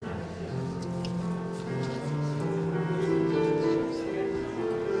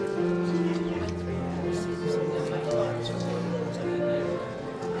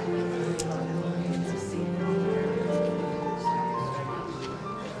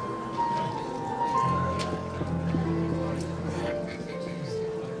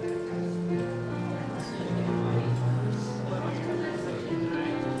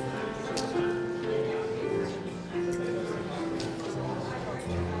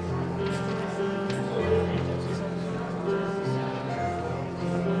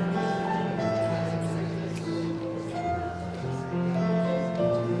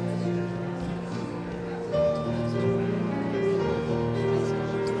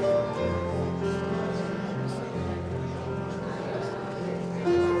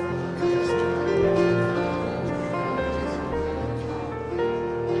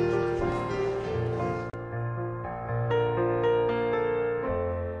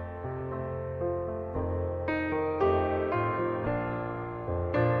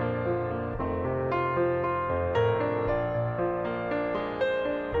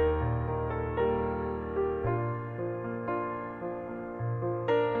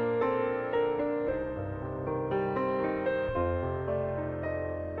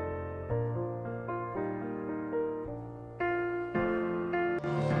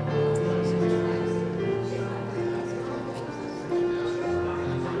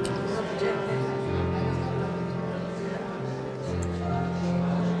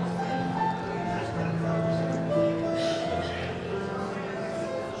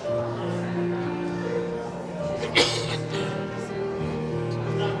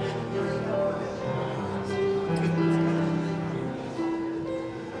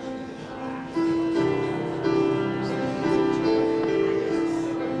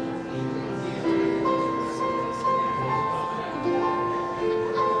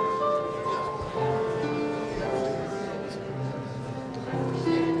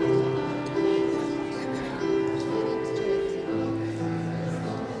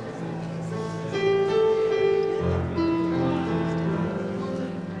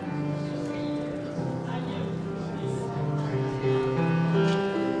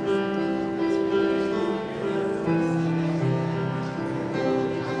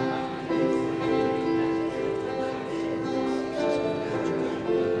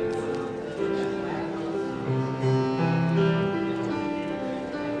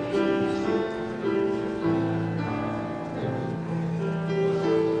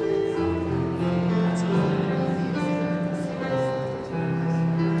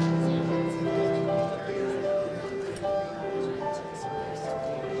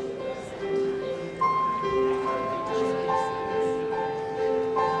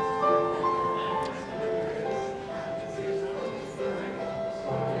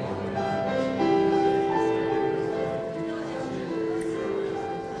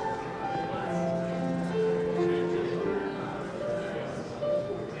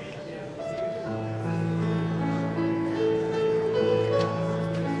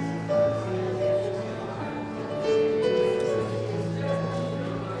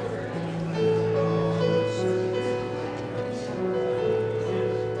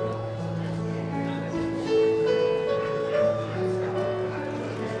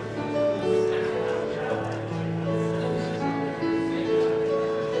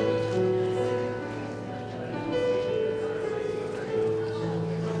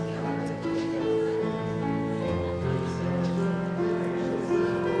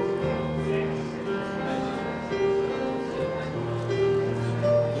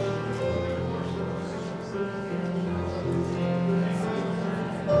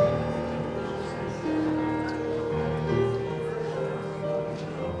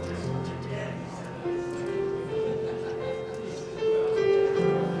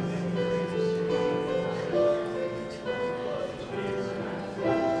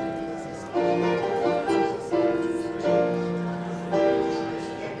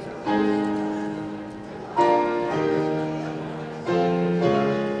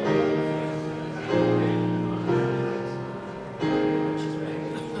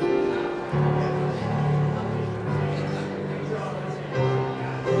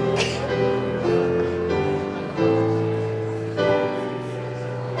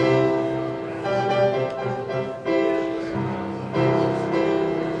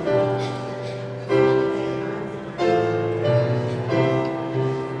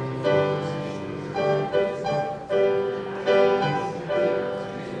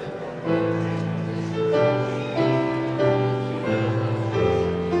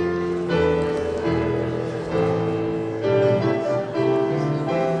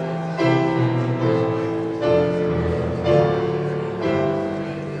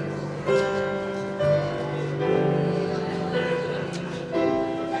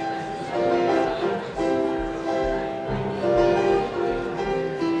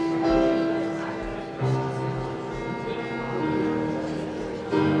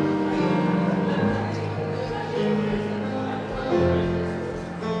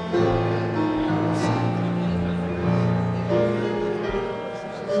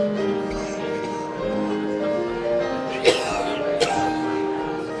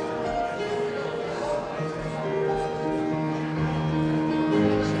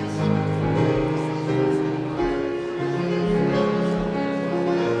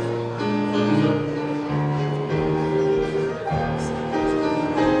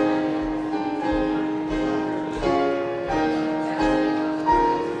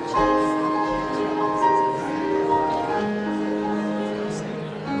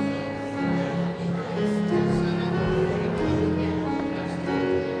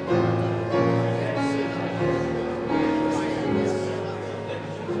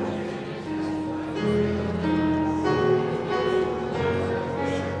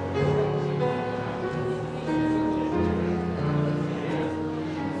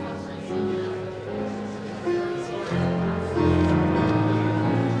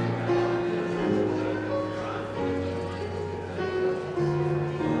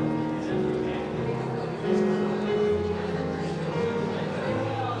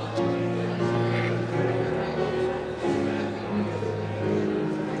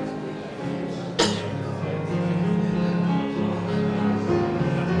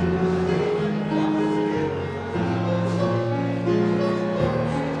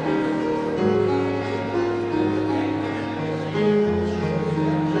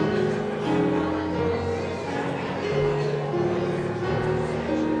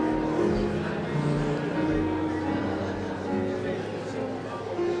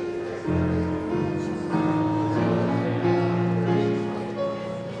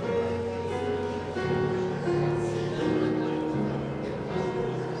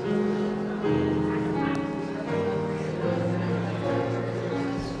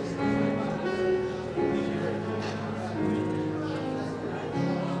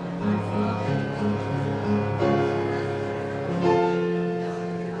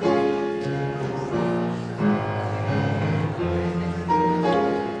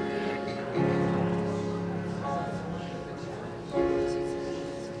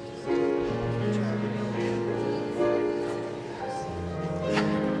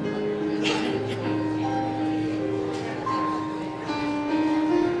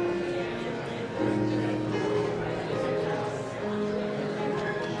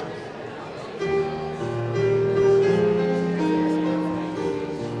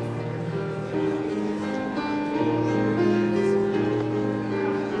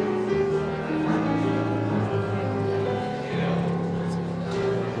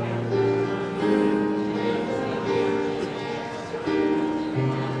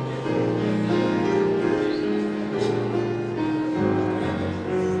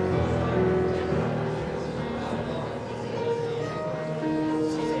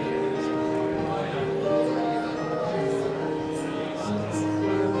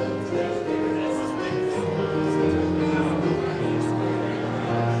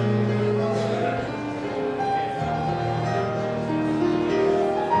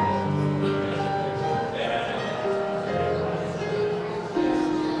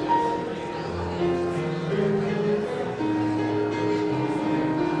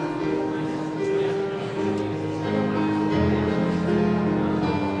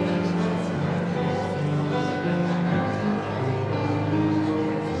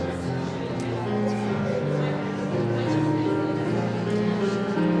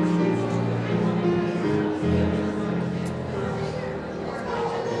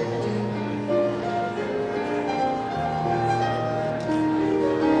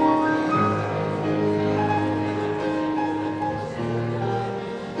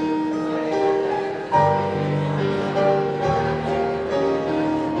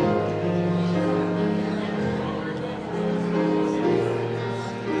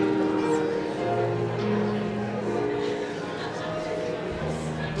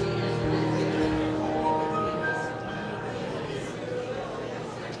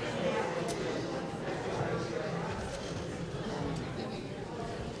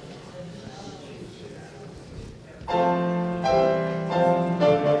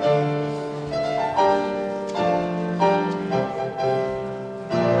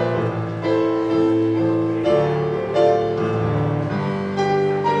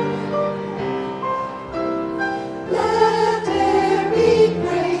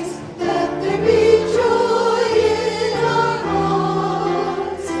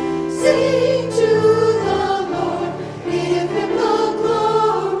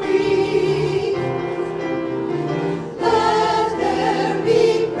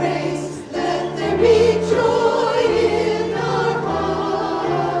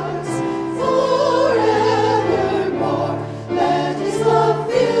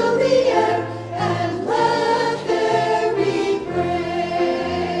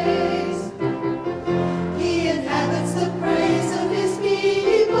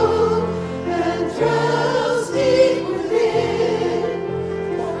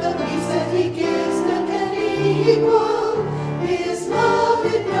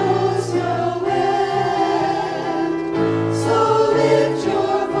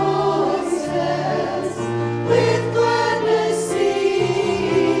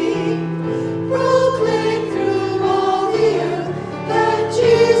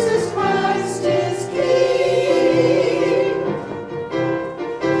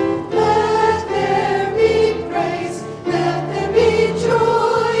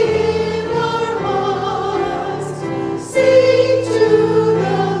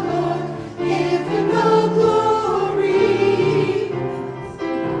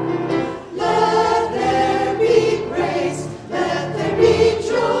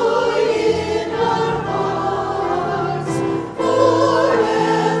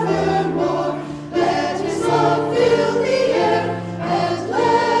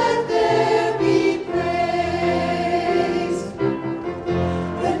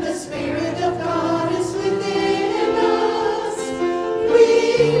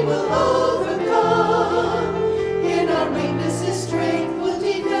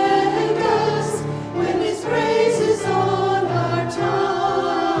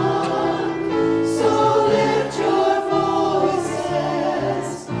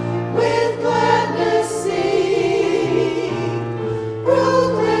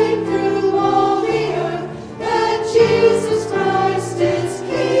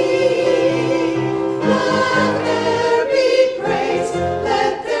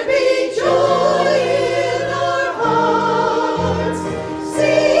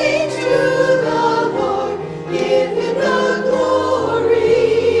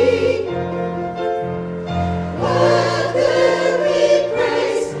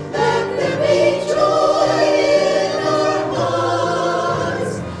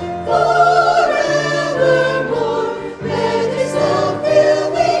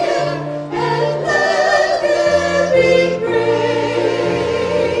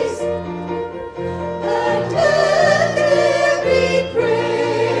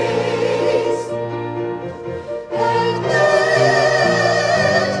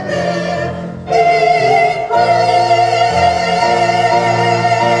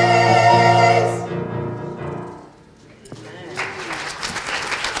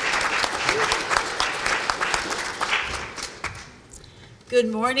Good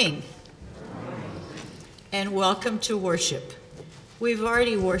morning, and welcome to worship. We've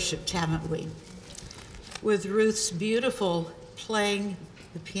already worshiped, haven't we? With Ruth's beautiful playing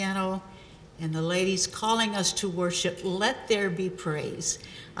the piano and the ladies calling us to worship, let there be praise.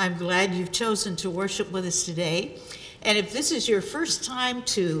 I'm glad you've chosen to worship with us today. And if this is your first time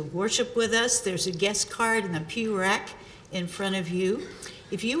to worship with us, there's a guest card in the pew rack in front of you.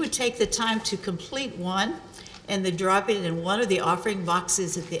 If you would take the time to complete one, and then drop it in one of the offering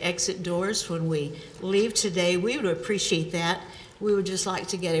boxes at the exit doors when we leave today, we would appreciate that. We would just like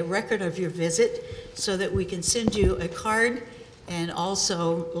to get a record of your visit so that we can send you a card and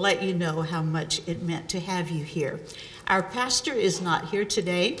also let you know how much it meant to have you here. Our pastor is not here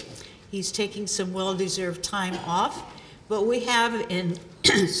today. He's taking some well-deserved time off, but we have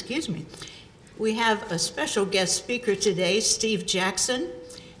we have a special guest speaker today, Steve Jackson.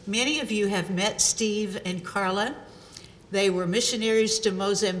 Many of you have met Steve and Carla. They were missionaries to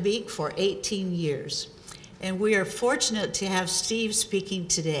Mozambique for 18 years. And we are fortunate to have Steve speaking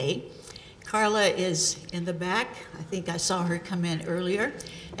today. Carla is in the back. I think I saw her come in earlier.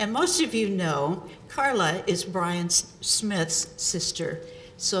 And most of you know, Carla is Brian Smith's sister.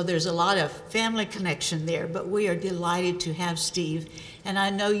 So there's a lot of family connection there, but we are delighted to have Steve. And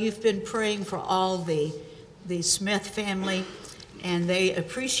I know you've been praying for all the Smith family, and they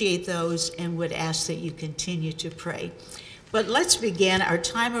appreciate those and would ask that you continue to pray. But let's begin our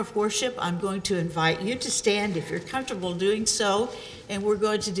time of worship. I'm going to invite you to stand if you're comfortable doing so, and we're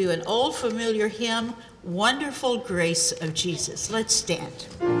going to do an old familiar hymn, Wonderful Grace of Jesus. Let's stand.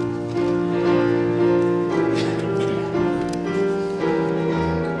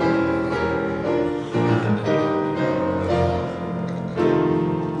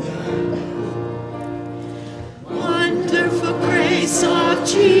 Wonderful grace of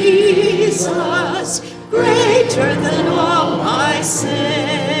Jesus, greater than all my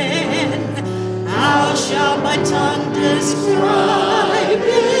sin. How shall my tongue describe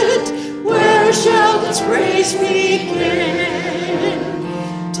it? Where shall its praise begin?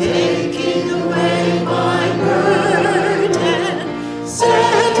 Taking away my burden,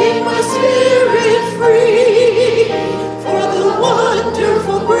 setting my spirit free, for the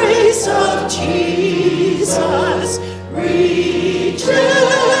wonderful grace of Jesus reaches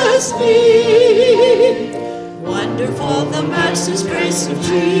me. Wonderful the matchless grace of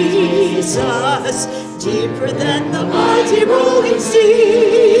Jesus, deeper than the mighty rolling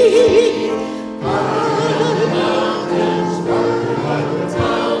sea. Mountains burn like a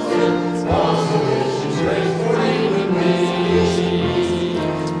thousand, all sufficient strength for even me.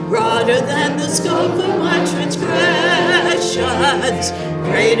 Broader than the scope of my transgressions,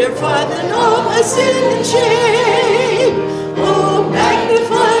 greater far than all my sin and shame. Oh,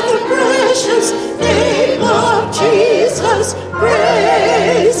 magnify the precious name of Jesus,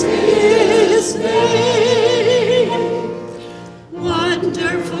 praise his name.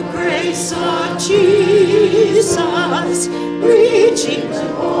 Wonderful grace of Jesus, reaching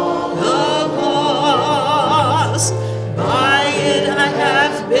to all the lost. By it I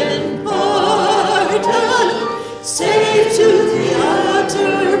have been pardoned, saved to the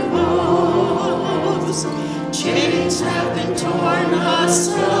uttermost. Chains have been torn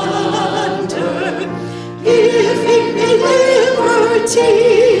asunder, giving me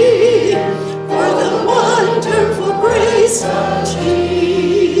liberty, for the wonderful grace of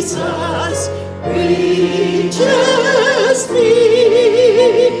Jesus reaches me.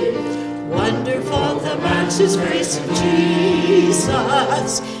 Wonderful the matchless grace of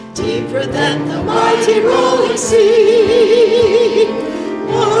Jesus, deeper than the mighty rolling sea.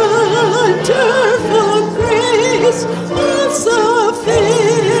 Wonderful grace, all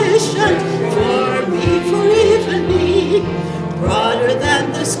sufficient for me, for even me. Broader than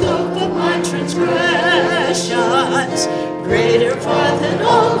the scope of my transgressions, greater far than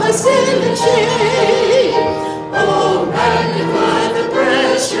all my sin and shame. Oh, magnify the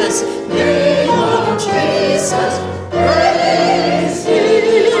precious name of Jesus, praise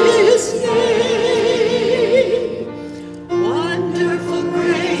his name. Wonderful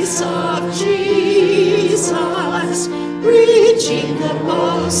grace of Jesus, reaching the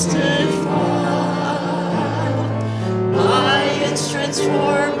most far. By its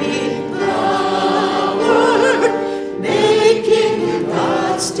transforming power, making you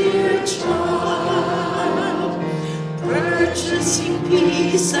God's dear child, purchasing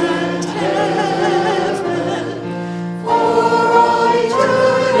peace and heaven for all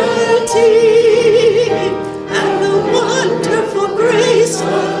eternity, and the wonderful grace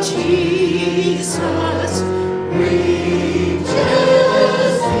of Jesus reaches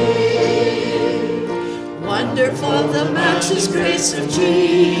me. Wonderful the matchless grace of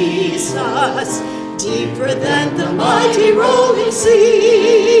Jesus, deeper than the mighty rolling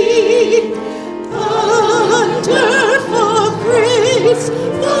sea. Wonderful grace,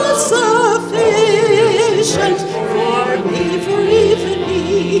 all sufficient for me, for even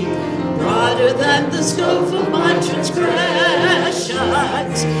me. Broader than the scope of my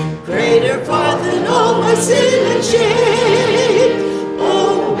transgressions, greater far than all my sin and shame.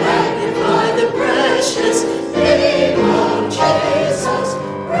 Oh, magnify the precious name of Jesus,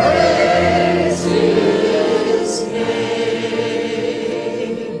 praise his name.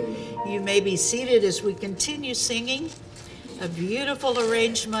 You may be seated as we continue singing a beautiful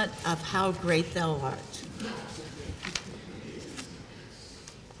arrangement of How Great Thou Art.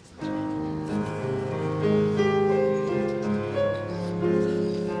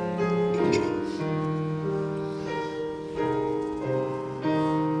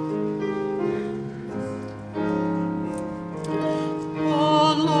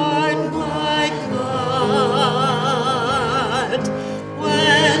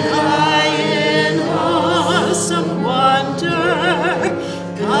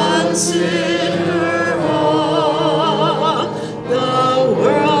 Consider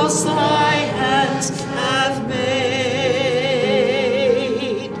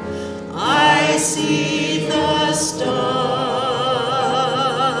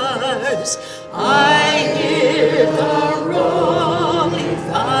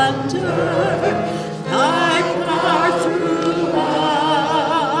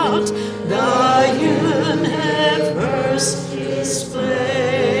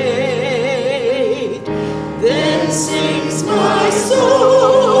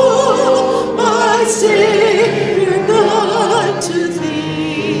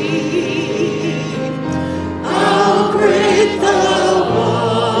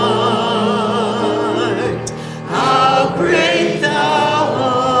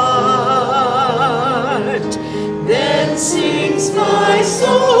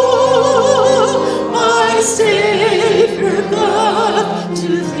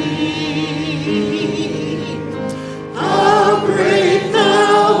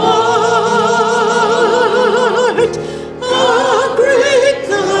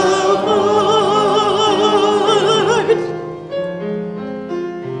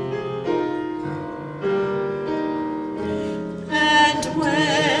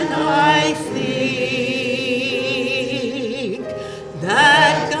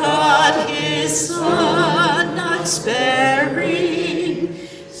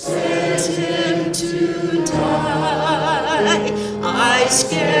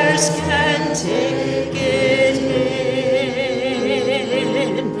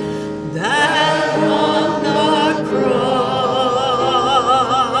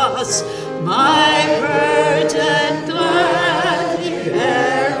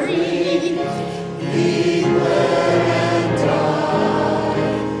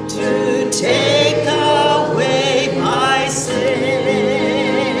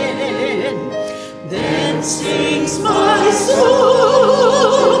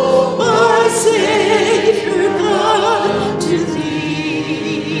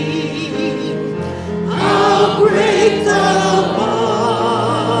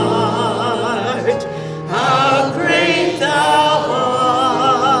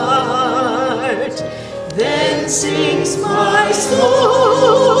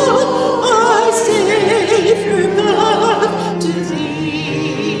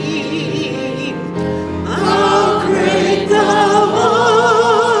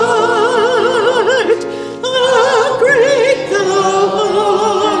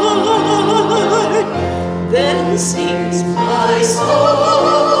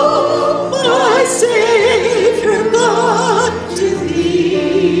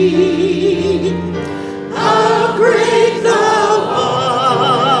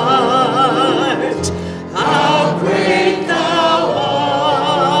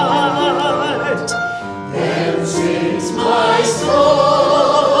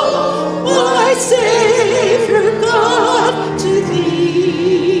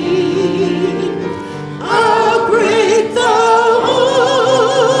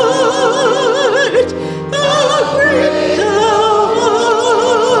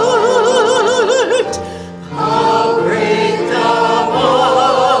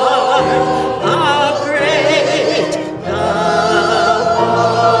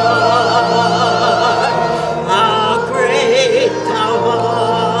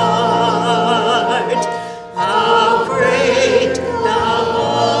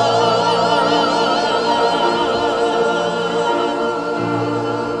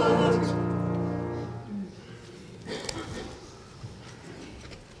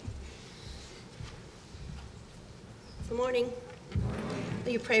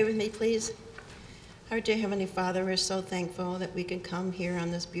Dear Heavenly Father, we're so thankful that we can come here on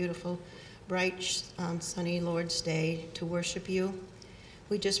this beautiful, bright, sunny Lord's Day to worship you.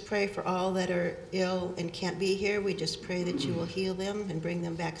 We just pray for all that are ill and can't be here. We just pray that you will heal them and bring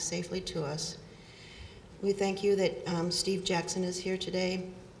them back safely to us. We thank you that Steve Jackson is here today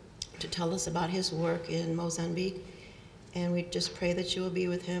to tell us about his work in Mozambique. And we just pray that you will be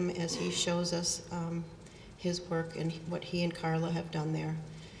with him as he shows us his work and what he and Carla have done there.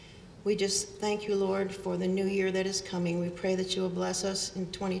 We just thank you, Lord, for the new year that is coming. We pray that you will bless us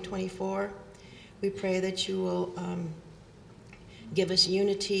in 2024. We pray that you will give us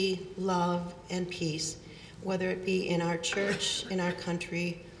unity, love, and peace, whether it be in our church, in our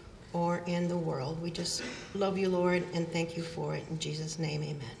country, or in the world. We just love you, Lord, and thank you for it. In Jesus' name,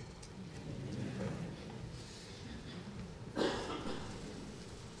 amen.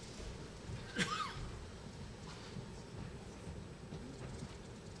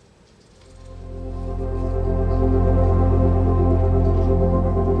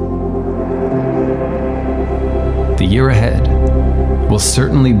 The year ahead will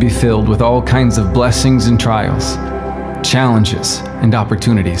certainly be filled with all kinds of blessings and trials, challenges and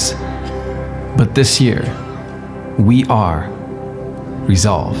opportunities. But this year, we are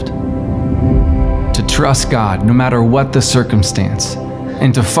resolved to trust God no matter what the circumstance,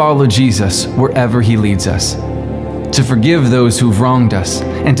 and to follow Jesus wherever he leads us, to forgive those who've wronged us,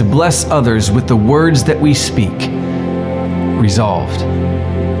 and to bless others with the words that we speak. Resolved.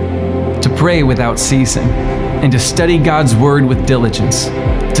 To pray without ceasing, and to study God's word with diligence,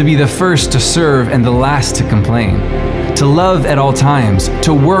 to be the first to serve and the last to complain, to love at all times,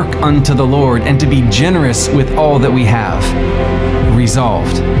 to work unto the Lord, and to be generous with all that we have.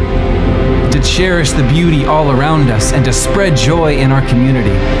 Resolved. To cherish the beauty all around us and to spread joy in our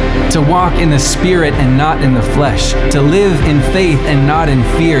community, to walk in the Spirit and not in the flesh, to live in faith and not in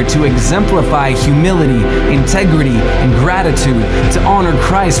fear, to exemplify humility, integrity, and gratitude, to honor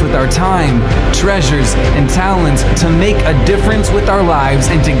Christ with our time, treasures, and talents, to make a difference with our lives,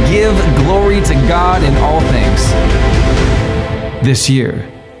 and to give glory to God in all things. This year,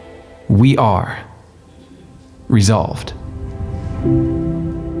 we are resolved.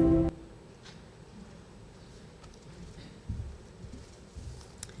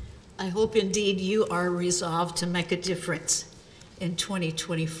 I hope indeed you are resolved to make a difference in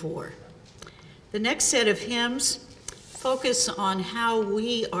 2024. The next set of hymns focus on how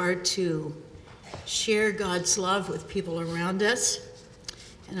we are to share God's love with people around us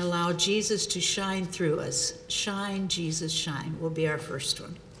and allow Jesus to shine through us. Shine, Jesus, shine will be our first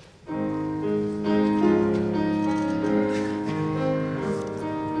one.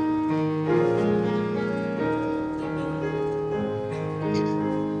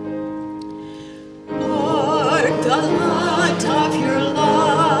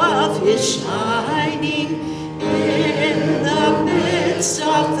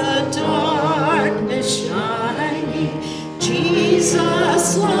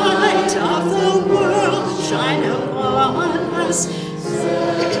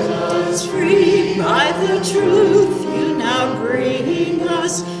 Truth you now bring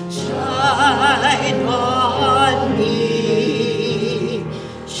us, shine on me,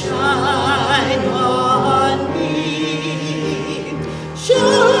 shine on me,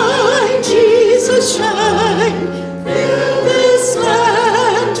 shine, Jesus, shine, fill this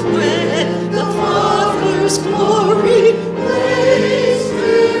land with the Father's glory, praise,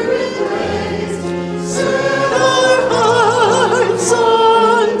 Spirit, praise, set our hearts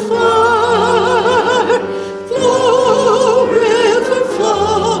on fire.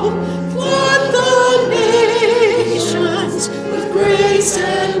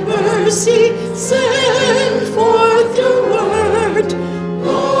 And mercy, send forth your word,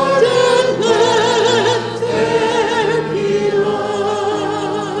 Lord, and let there be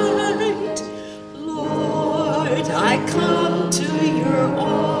light. Lord, I come to your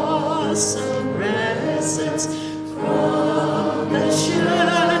awesome presence, from the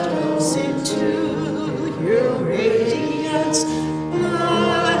shadows into your radiance.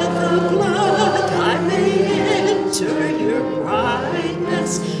 By the blood I may enter your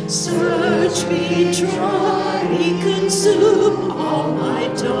brightness. Search me, try me, consume all my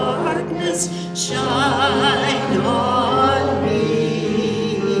darkness. Shine on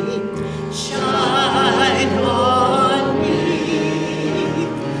me, shine on me.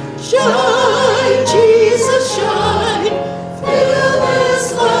 Shine, Jesus, shine. Fill this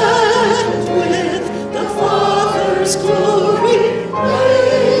land with the Father's glory.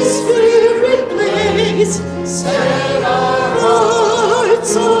 Praise, Spirit, blaze. Set our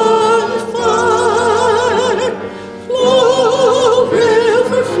hearts on fire. Flow,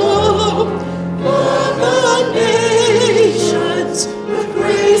 river, flow. Flood the nations with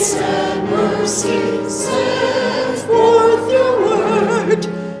grace and mercy. Send forth your word,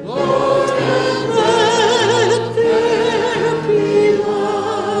 Lord, and let there be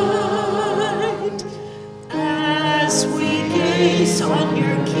light. As we gaze on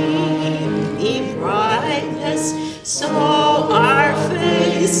your kingly brightness, so our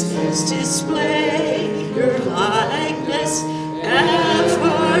faces display your likeness,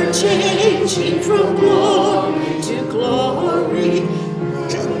 ever changing from glory to glory.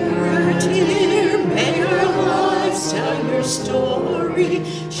 Dear, may our lives tell your story.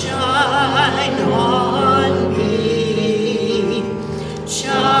 Shine on me,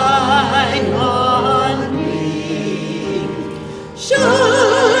 shine on me,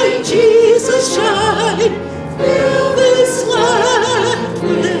 shine, Jesus, shine. Fill this land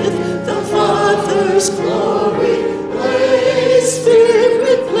with the Father's glory. Praise,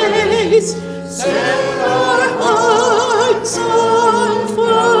 Spirit, blaze. Set our hearts on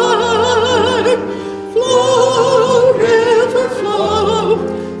fire. Flow, river, flow.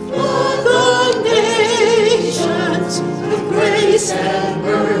 Flood the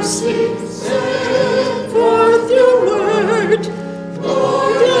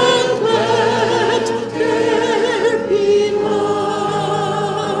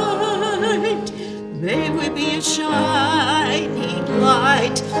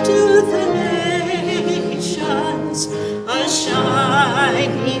the nations, a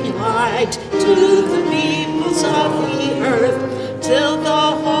shining light to the peoples of the earth, till the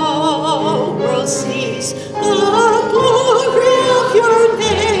whole world sees the glory of your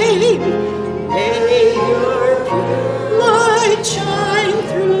name. May your pure light shine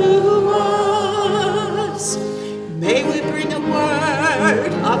through us. May we bring a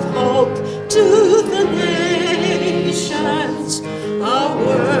word of hope to the nations, a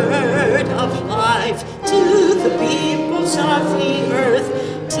word of life to the peoples of the earth,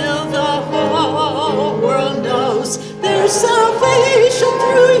 till the whole world knows there's salvation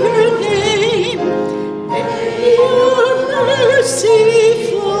through your name. May your mercy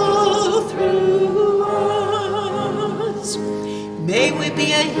flow through us. May we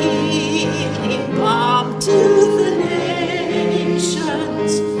be a healing balm to the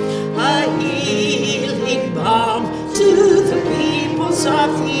nations, a healing balm to the peoples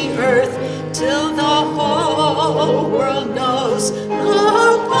of the earth, till the whole world knows the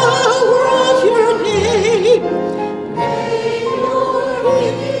power of your name. May your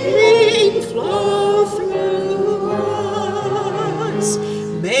healing flow through us.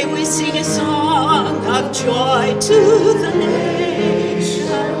 May we sing a song of joy to the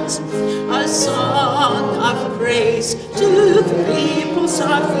nations, a song of praise to the peoples of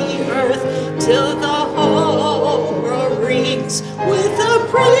the earth, till the whole world rings with the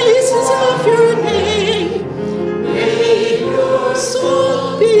praises of your name. May your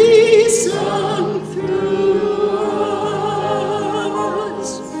song be sung through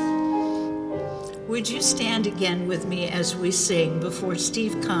us. Would you stand again with me as we sing before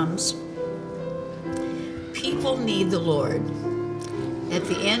Steve comes? People need the Lord. At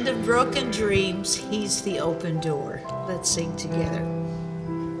the end of broken dreams, he's the open door. Let's sing together.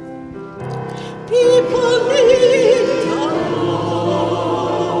 People need the Lord.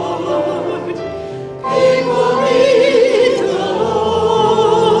 People need the Lord.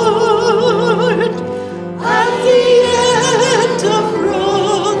 At the end of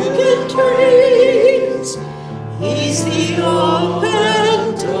broken dreams, he's the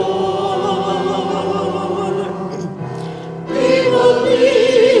open door. People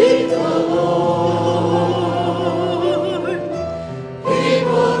need the Lord.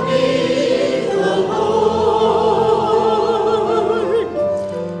 People need the Lord.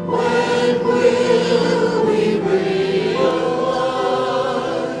 When will we realize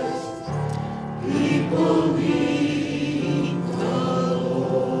people need the Lord?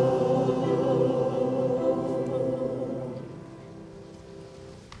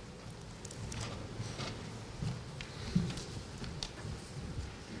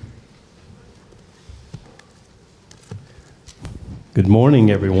 Good morning,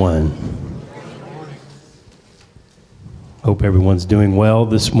 everyone. Hope everyone's doing well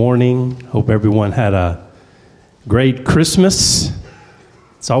this morning. Hope everyone had a great Christmas.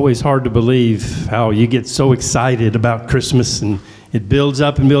 It's always hard to believe how you get so excited about Christmas and it builds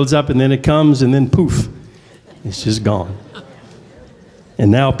up and builds up and then it comes and then poof, it's just gone. And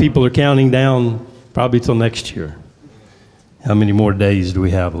now people are counting down probably till next year. How many more days do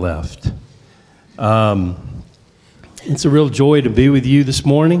we have left? It's a real joy to be with you this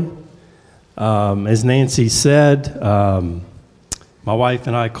morning. As Nancy said, my wife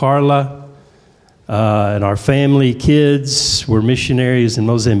and I, Carla, and our family, kids, we're missionaries in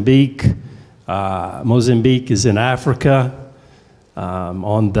Mozambique. Mozambique is in Africa,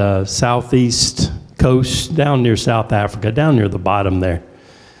 on the southeast coast, down near South Africa, down near the bottom there.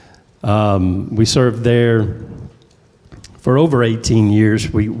 We served there for over 18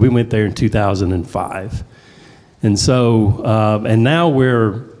 years. We went there in 2005. And so, and now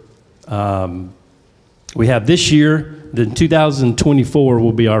we have this year, then 2024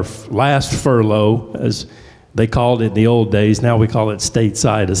 will be our last furlough, as they called it in the old days. Now we call it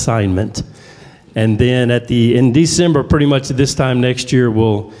stateside assignment. And then in December, pretty much at this time next year,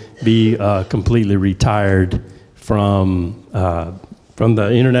 we'll be completely retired from the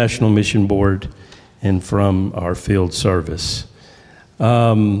International Mission Board and from our field service.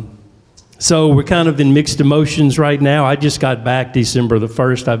 So we're kind of in mixed emotions right now. I just got back December the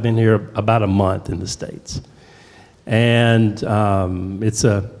 1st. I've been here about a month in the States. And it's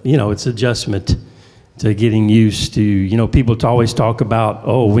adjustment to getting used to, people always talk about,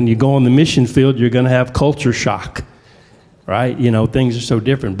 when you go on the mission field, you're going to have culture shock, right? Things are so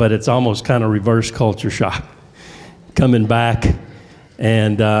different, but it's almost kind of reverse culture shock. Coming back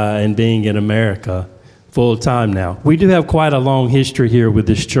and being in America full time now. We do have quite a long history here with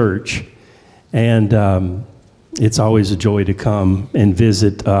this church. And it's always a joy to come and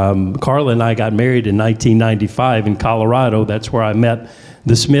visit. Carla and I got married in 1995 in Colorado. That's where I met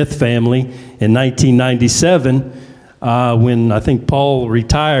the Smith family. In 1997, when I think Paul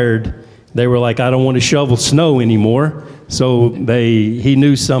retired, they were like, I don't want to shovel snow anymore. So he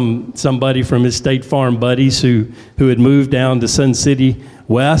knew somebody from his State Farm buddies who had moved down to Sun City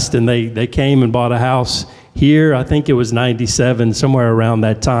West, and they came and bought a house here. I think it was 97, somewhere around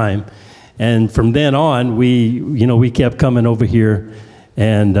that time. And from then on, we kept coming over here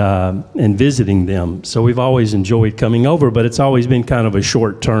and visiting them. So we've always enjoyed coming over, but it's always been kind of a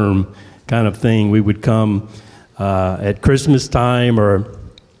short-term kind of thing. We would come at Christmas time, or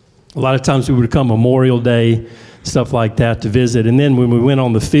a lot of times we would come Memorial Day, stuff like that, to visit. And then when we went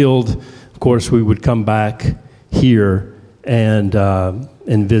on the field, of course, we would come back here and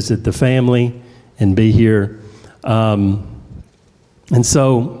visit the family and be here. And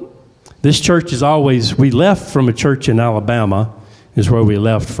so this church is always, we left from a church in Alabama, is where we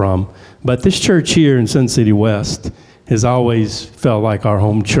left from. But this church here in Sun City West has always felt like our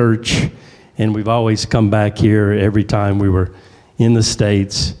home church. And we've always come back here every time we were in the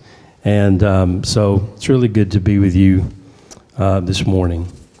States. And so it's really good to be with you this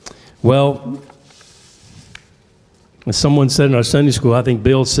morning. Well, as someone said in our Sunday school, I think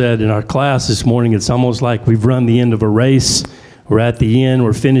Bill said in our class this morning, it's almost like we've run the end of a race. We're at the end.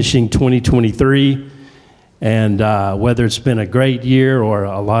 We're finishing 2023. And whether it's been a great year or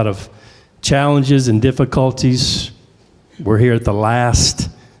a lot of challenges and difficulties, we're here at the last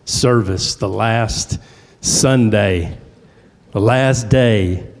service, the last Sunday, the last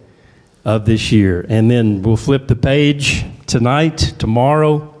day of this year. And then we'll flip the page tonight,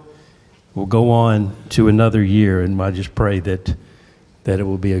 tomorrow. We'll go on to another year, and I just pray that it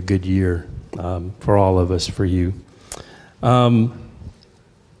will be a good year for all of us, for you. Kind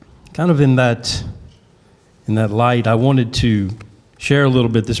of in that light, I wanted to share a little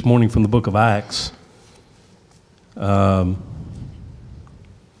bit this morning from the book of Acts.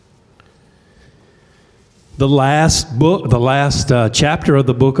 The last chapter of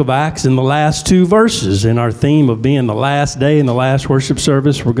the book of Acts, and the last two verses. In our theme of being the last day and the last worship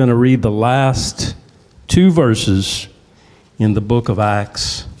service, we're going to read the last two verses in the book of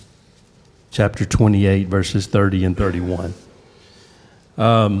Acts, chapter 28, verses 30 and 31.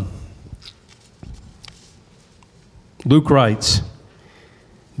 Luke writes,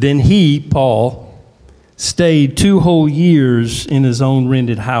 "Then he, Paul, stayed 2 whole years in his own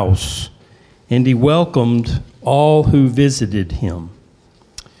rented house, and he welcomed all who visited him,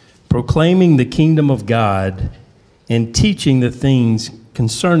 proclaiming the kingdom of God and teaching the things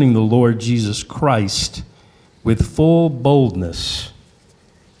concerning the Lord Jesus Christ with full boldness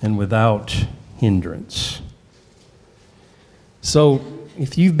and without hindrance." So,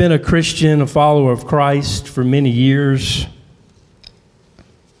 if you've been a Christian, a follower of Christ for many years,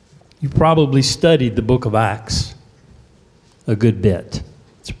 you've probably studied the book of Acts a good bit.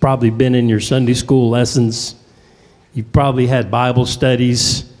 It's probably been in your Sunday school lessons. You've probably had Bible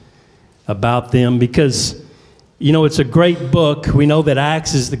studies about them because, it's a great book. We know that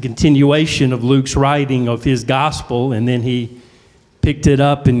Acts is the continuation of Luke's writing of his gospel, and then he picked it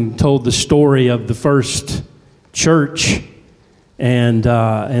up and told the story of the first church and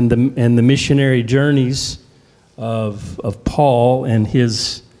the missionary journeys of Paul and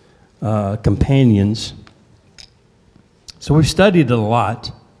his companions. So we've studied it a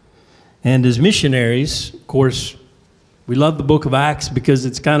lot. And as missionaries, of course, we love the book of Acts because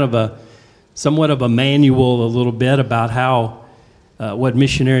it's kind of somewhat of a manual a little bit about how, what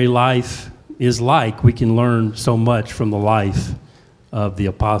missionary life is like. We can learn so much from the life of the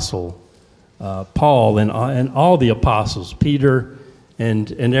apostle Paul and all the apostles, Peter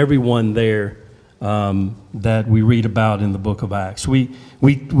and everyone there that we read about in the book of Acts. We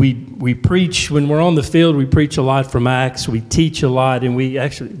preach, when we're on the field, we preach a lot from Acts. We teach a lot, and we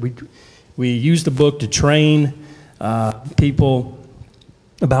use the book to train people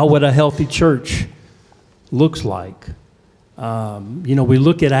about what a healthy church looks like. We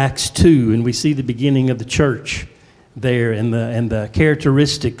look at Acts 2, and we see the beginning of the church there, and the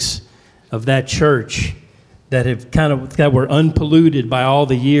characteristics of that church that were unpolluted by all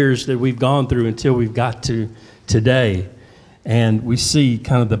the years that we've gone through until we've got to today. And we see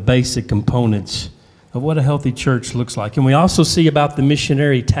kind of the basic components of what a healthy church looks like. And we also see about the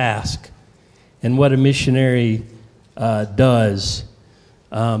missionary task and what a missionary does.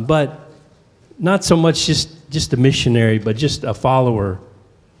 But not so much just a missionary, but just a follower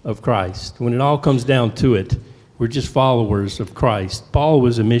of Christ. When it all comes down to it, we're just followers of Christ. Paul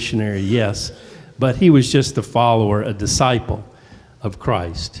was a missionary, yes, but he was just a follower, a disciple of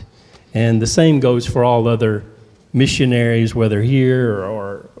Christ. And the same goes for all other missionaries, whether here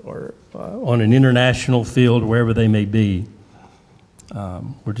or on an international field, wherever they may be.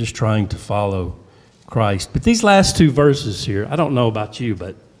 We're just trying to follow Christ. But these last two verses here, I don't know about you,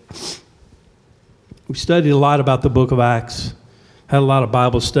 but we studied a lot about the book of Acts, had a lot of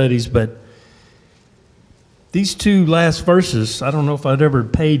Bible studies, but these two last verses, I don't know if I'd ever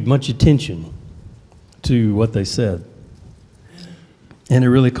paid much attention to what they said. And it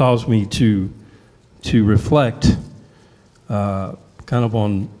really caused me to reflect kind of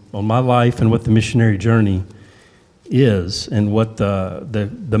on my life and what the missionary journey is, and what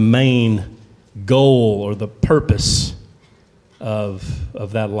the main goal or the purpose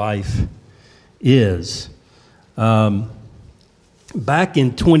of that life is. Back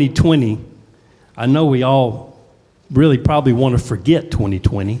in 2020, I know we all really probably want to forget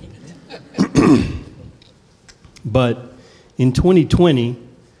 2020, but in 2020,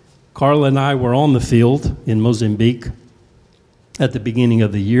 Carla and I were on the field in Mozambique at the beginning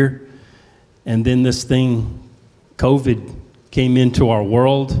of the year, and then this thing, COVID, came into our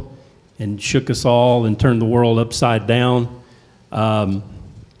world and shook us all and turned the world upside down. About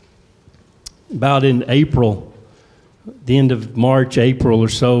in April, the end of March, April or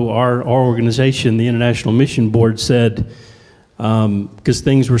so, our organization, the International Mission Board, said, because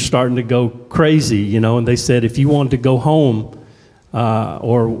things were starting to go crazy, and they said, if you want to go home,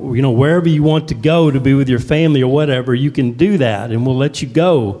 or wherever you want to go to be with your family or whatever, you can do that, and we'll let you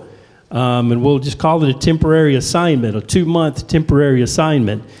go. And we'll just call it a temporary assignment, a 2-month temporary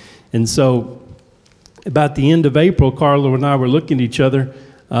assignment. And so about the end of April, Carla and I were looking at each other.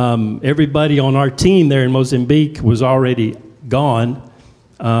 Everybody on our team there in Mozambique was already gone.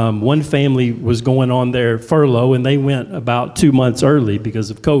 One family was going on their furlough, and they went about 2 months early because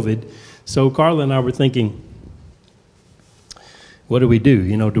of COVID. So Carla and I were thinking, what do we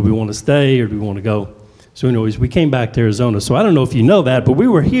do? Do we want to stay or do we want to go? So anyways, we came back to Arizona. So I don't know if you know that, but we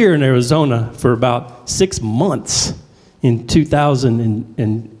were here in Arizona for about 6 months in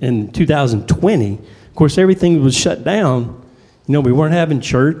 2020. Of course, everything was shut down. We weren't having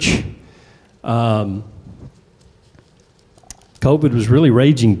church. COVID was really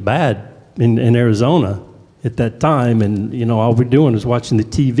raging bad in Arizona at that time. And, all we're doing is watching the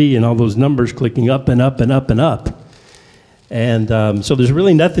TV and all those numbers clicking up and up and up and up. And so there's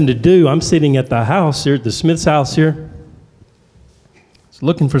really nothing to do. I'm sitting at the house here, at the Smith's house here,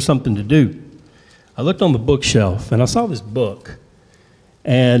 looking for something to do. I looked on the bookshelf, and I saw this book.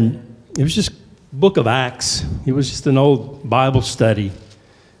 And it was just book of Acts. It was just an old Bible study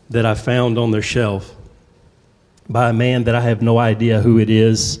that I found on their shelf by a man that I have no idea who it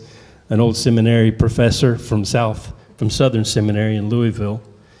is, an old seminary professor from Southern Seminary in Louisville.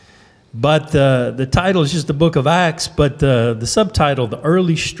 But the title is just the book of Acts, but the subtitle, The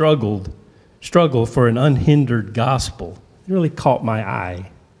Early Struggle for an Unhindered Gospel, it really caught my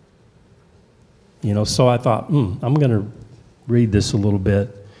eye. So I thought, I'm going to read this a little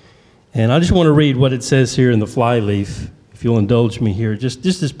bit. And I just want to read what it says here in the flyleaf, if you'll indulge me here, just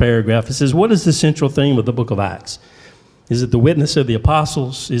this paragraph. It says, what is the central theme of the book of Acts? Is it the witness of the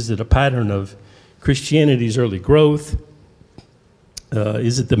apostles? Is it a pattern of Christianity's early growth?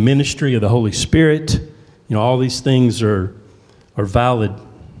 Is it the ministry of the Holy Spirit? All these things are valid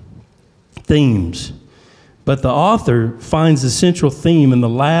themes. But the author finds the central theme in the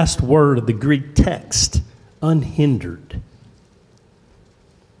last word of the Greek text, unhindered.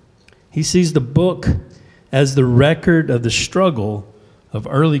 He sees the book as the record of the struggle of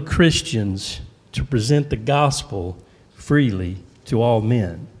early Christians to present the gospel freely to all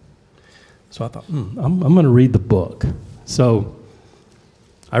men. So I thought, I'm going to read the book. So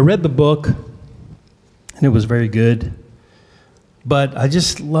I read the book, and it was very good. But I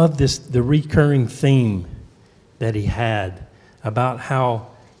just love the recurring theme that he had about how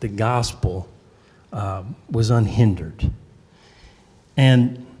the gospel was unhindered.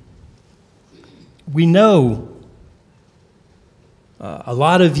 And we know a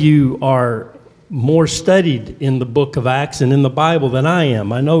lot of you are more studied in the book of Acts and in the Bible than I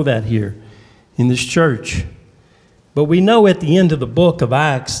am. I know that here in this church. But we know at the end of the book of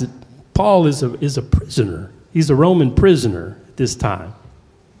Acts that Paul is a prisoner. He's a Roman prisoner at this time,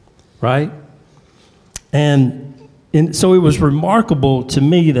 right? And so it was remarkable to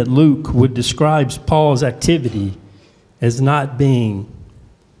me that Luke would describe Paul's activity as not being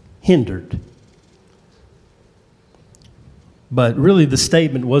hindered. But really the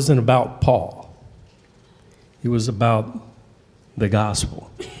statement wasn't about Paul. It was about the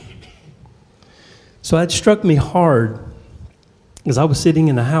gospel. So that struck me hard as I was sitting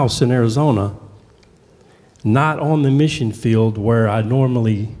in a house in Arizona, not on the mission field where I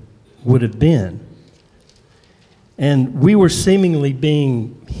normally would have been. And we were seemingly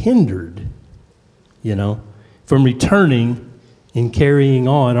being hindered, from returning in carrying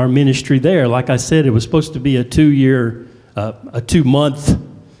on our ministry there. Like I said, it was supposed to be a 2-month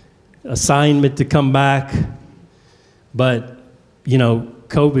assignment to come back. But,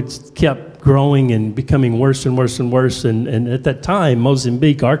 COVID kept growing and becoming worse and worse and worse. And at that time,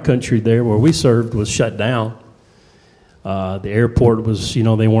 Mozambique, our country there where we served, was shut down. The airport was, they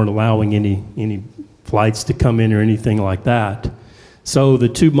weren't allowing any flights to come in or anything like that. So the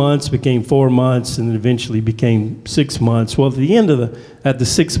 2 months became 4 months, and then eventually became 6 months. Well, at the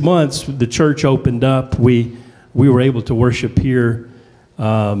 6 months, the church opened up. We were able to worship here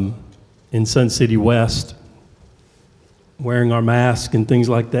in Sun City West, wearing our masks and things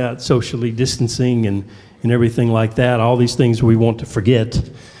like that, socially distancing and everything like that. All these things we want to forget.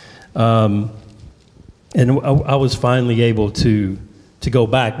 And I was finally able to go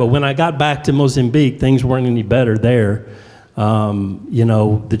back. But when I got back to Mozambique, things weren't any better there.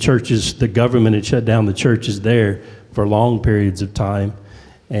 The government had shut down the churches there for long periods of time.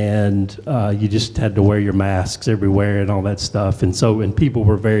 And you just had to wear your masks everywhere and all that stuff. And people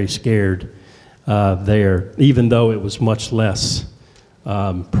were very scared there, even though it was much less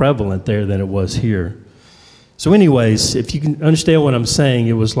prevalent there than it was here. So anyways, if you can understand what I'm saying,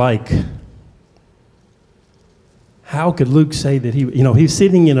 it was like, how could Luke say that he's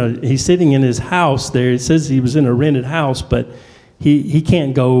sitting in his house there? It says he was in a rented house, but he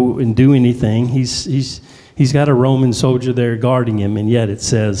can't go and do anything. He's got a Roman soldier there guarding him, and yet it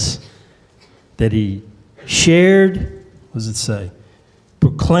says that he shared, what does it say?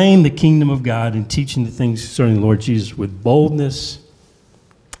 Proclaim the kingdom of God and teaching the things concerning the Lord Jesus with boldness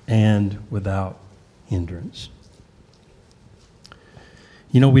and without hindrance.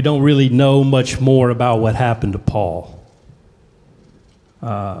 We don't really know much more about what happened to Paul,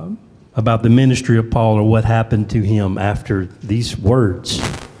 about the ministry of Paul, or what happened to him after these words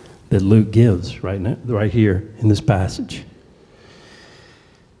that Luke gives right here in this passage.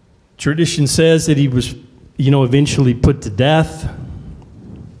 Tradition says that he was, eventually put to death,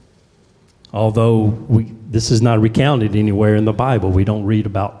 although this is not recounted anywhere in the Bible. We don't read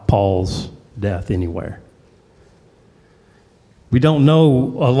about Paul's death anywhere. We don't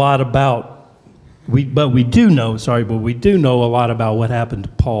know a lot about, but we do know a lot about what happened to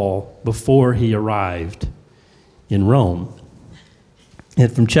Paul before he arrived in Rome.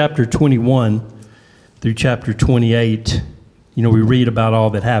 And from chapter 21 through chapter 28, we read about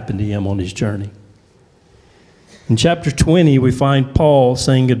all that happened to him on his journey. In chapter 20, we find Paul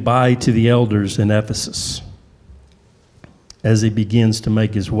saying goodbye to the elders in Ephesus as he begins to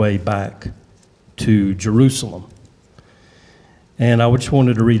make his way back to Jerusalem. And I just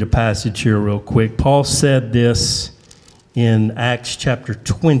wanted to read a passage here real quick. Paul said this in Acts chapter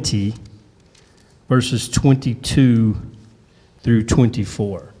 20, verses 22 through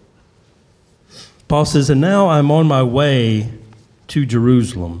 24. Paul says, "And now I'm on my way to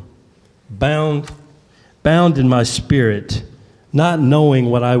Jerusalem, bound in my spirit, not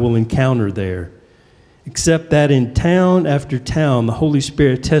knowing what I will encounter there, except that in town after town the Holy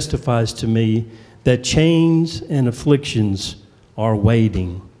Spirit testifies to me that chains and afflictions are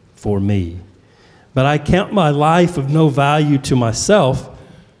waiting for me. But I count my life of no value to myself,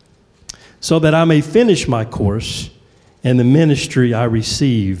 so that I may finish my course and the ministry I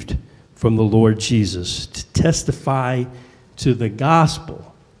received from the Lord Jesus, to testify to the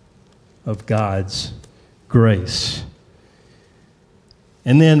gospel of God's grace."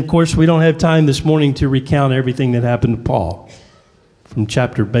 And then, of course, we don't have time this morning to recount everything that happened to Paul from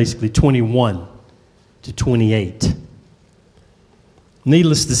chapter basically 21 to 28.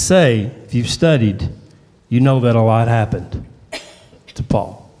 Needless to say, if you've studied, you know that a lot happened to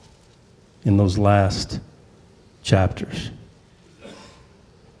Paul in those last chapters.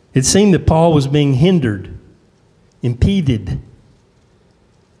 It seemed that Paul was being hindered, impeded,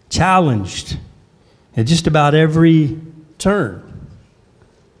 challenged at just about every turn.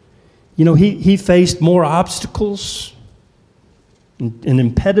 He faced more obstacles and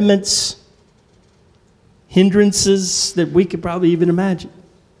impediments, hindrances that we could probably even imagine.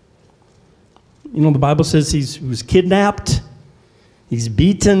 The Bible says he was kidnapped, he's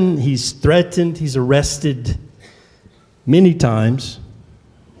beaten, he's threatened, he's arrested many times.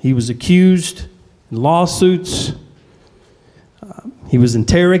 He was accused in lawsuits. He was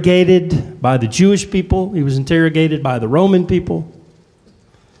interrogated by the Jewish people. He was interrogated by the Roman people.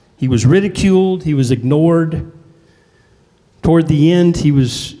 He was ridiculed. He was ignored. Toward the end,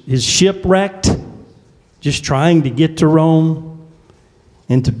 his ship wrecked, just trying to get to Rome.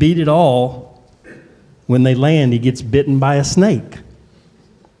 And to beat it all, when they land, he gets bitten by a snake.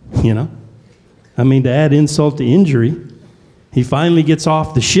 To add insult to injury, he finally gets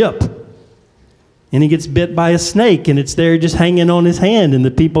off the ship And he gets bit by a snake, and it's there just hanging on his hand. And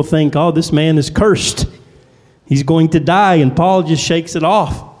the people think, oh, this man is cursed. He's going to die. And Paul just shakes it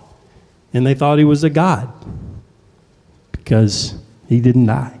off. And they thought he was a god because he didn't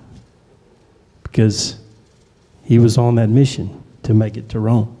die. Because he was on that mission to make it to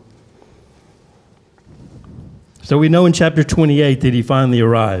Rome. So we know in chapter 28 that he finally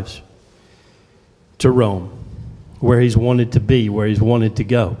arrives to Rome, where he's wanted to be, where he's wanted to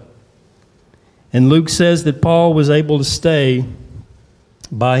go. And Luke says that Paul was able to stay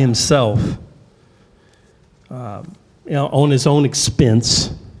by himself, on his own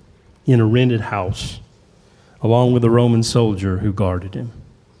expense in a rented house, along with a Roman soldier who guarded him.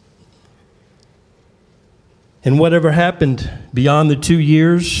 And whatever happened beyond the 2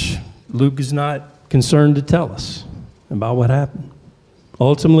 years, Luke is not concerned to tell us about what happened.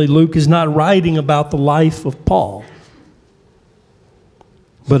 Ultimately, Luke is not writing about the life of Paul,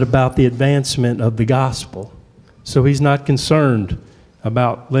 but about the advancement of the gospel. So he's not concerned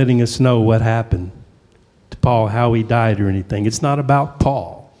about letting us know what happened to Paul, how he died or anything. It's not about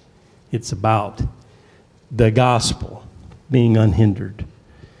Paul. It's about the gospel being unhindered.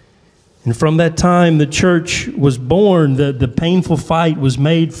 And from that time, the church was born. The painful fight was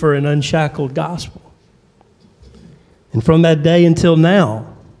made for an unshackled gospel. And from that day until now,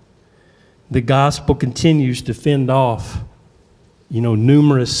 the gospel continues to fend off,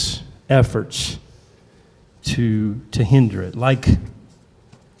 numerous efforts to hinder it, like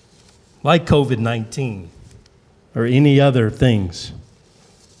COVID-19 or any other events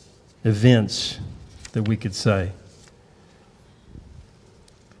that we could say.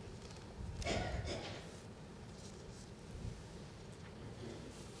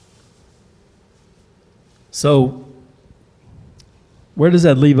 So, where does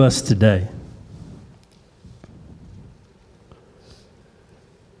that leave us today?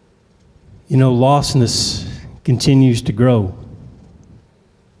 Lostness continues to grow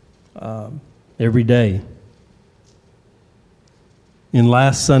every day. In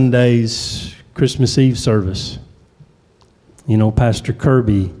last Sunday's Christmas Eve service, Pastor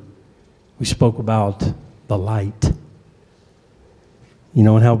Kirby, we spoke about the light.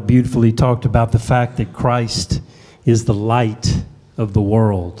 And how beautifully he talked about the fact that Christ is the light of the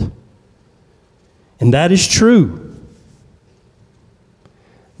world. And that is true.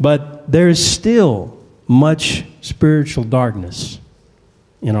 But there is still much spiritual darkness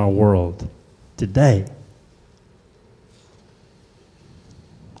in our world today.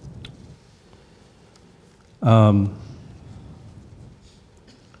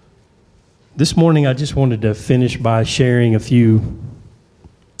 This morning I just wanted to finish by sharing a few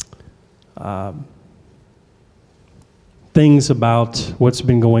things about what's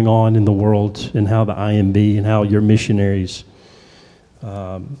been going on in the world and how the IMB and how your missionaries,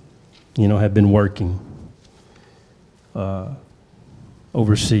 have been working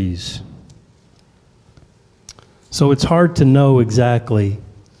overseas. So it's hard to know exactly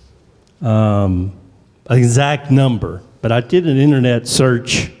an exact number, but I did an internet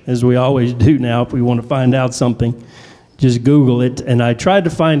search, as we always do now. If we want to find out something, just Google it, and I tried to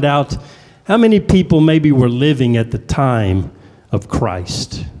find out how many people maybe were living at the time of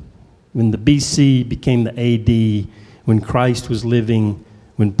Christ, when the BC became the AD, when Christ was living,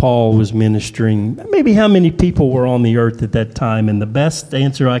 when Paul was ministering. Maybe how many people were on the earth at that time, and the best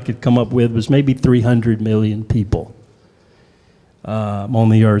answer I could come up with was maybe 300 million people on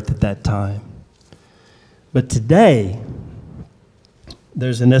the earth at that time. But today,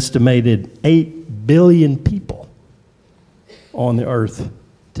 there's an estimated 8 billion people on the earth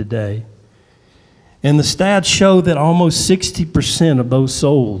today. And the stats show that almost 60% of those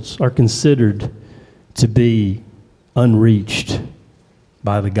souls are considered to be unreached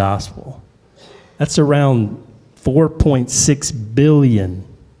by the gospel. That's around 4.6 billion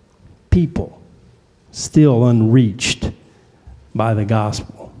people still unreached by the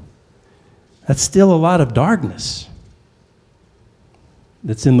gospel. That's still a lot of darkness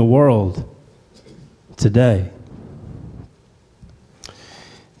that's in the world today.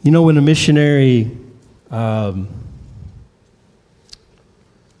 When a missionary, when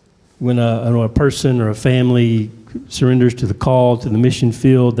a person or a family surrenders to the call to the mission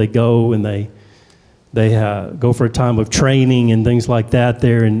field, they go and they go for a time of training and things like that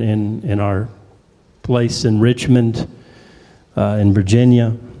there in our place in Richmond, in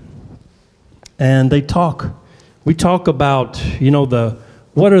Virginia. And we talk about,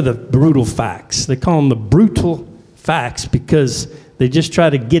 what are the brutal facts? They call them the brutal facts because they just try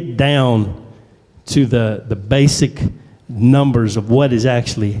to get down to the basic numbers of what is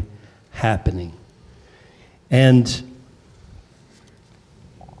actually happening. And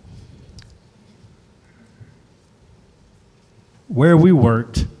where we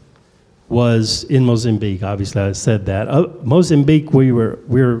worked was in Mozambique. Obviously, I said that. Mozambique,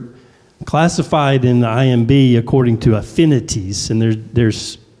 we're classified in the IMB according to affinities, and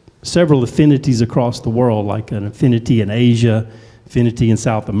there's several affinities across the world, like an affinity in Asia, affinity in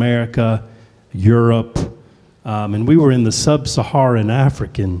South America, Europe, and we were in the sub-Saharan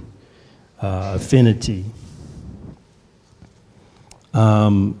African affinity.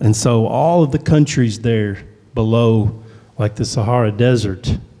 And so all of the countries there below, like the Sahara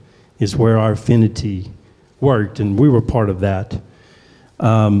Desert, is where our affinity worked, and we were part of that.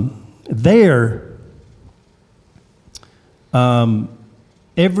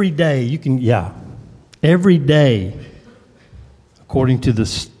 Every day, every day, according to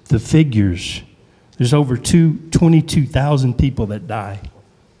the figures, there's over 22,000 people that die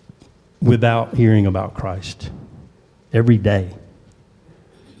without hearing about Christ every day.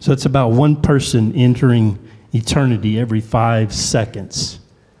 So it's about one person entering eternity every 5 seconds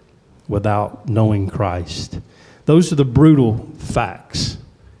without knowing Christ. Those are the brutal facts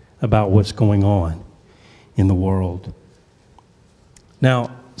about what's going on in the world.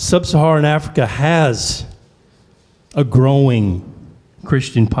 Now, sub-Saharan Africa has a growing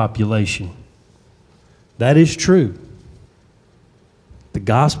Christian population. That is true. The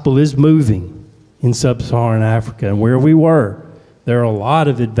gospel is moving in sub-Saharan Africa, and where we were, there are a lot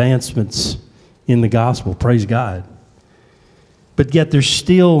of advancements in the gospel, praise God. But yet there's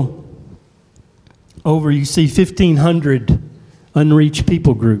still you see 1,500 unreached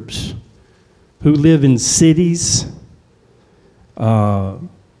people groups who live in cities,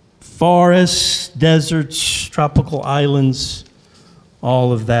 forests, deserts, tropical islands,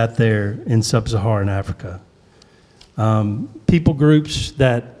 all of that there in sub-Saharan Africa. People groups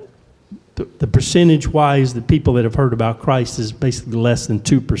that the percentage-wise, the people that have heard about Christ is basically less than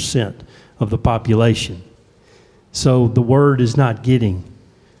 2% of the population. So the word is not getting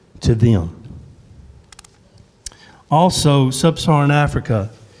to them. Also, sub-Saharan Africa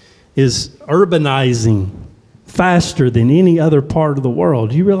is urbanizing faster than any other part of the world.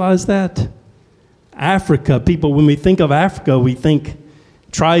 Do you realize that? Africa, people, when we think of Africa, we think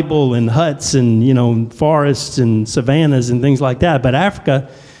tribal and huts and, forests and savannas and things like that. But Africa,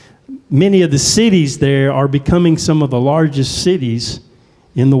 many of the cities there are becoming some of the largest cities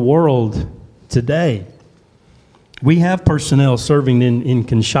in the world today. We have personnel serving in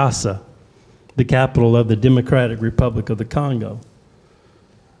Kinshasa, the capital of the Democratic Republic of the Congo,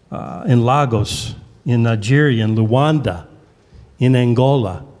 in Lagos, in Nigeria, in Luanda, in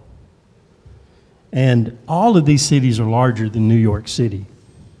Angola. And all of these cities are larger than New York City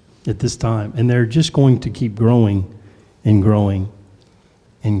at this time. And they're just going to keep growing and growing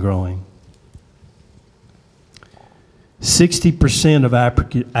and growing. 60% of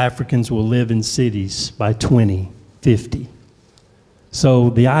Africans will live in cities by 2050. So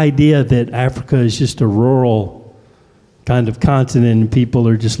the idea that Africa is just a rural kind of continent and people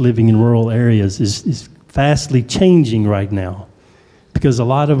are just living in rural areas is fastly changing right now, because a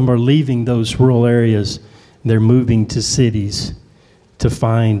lot of them are leaving those rural areas. They're moving to cities to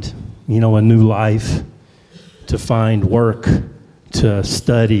find, a new life, to find work, to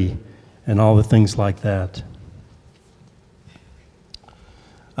study, and all the things like that.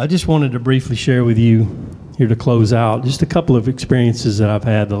 I just wanted to briefly share with you here to close out just a couple of experiences that I've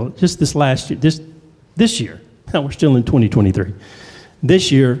had just this last year, this year. Now we're still in 2023.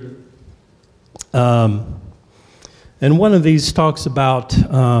 This year, and one of these talks about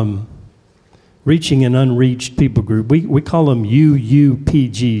reaching an unreached people group. We call them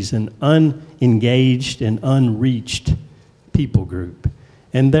UUPGs, an unengaged and unreached people group.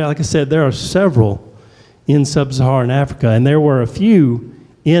 And there, like I said, there are several in sub-Saharan Africa, and there were a few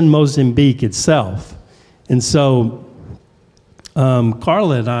in Mozambique itself. And so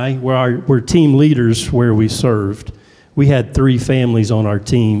Carla and I were team leaders where we served. We had 3 families on our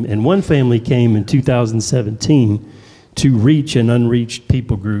team, and one family came in 2017 to reach an unreached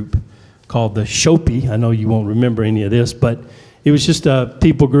people group called the Shopi. I know you won't remember any of this, but it was just a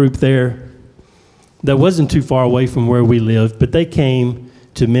people group there that wasn't too far away from where we lived, but they came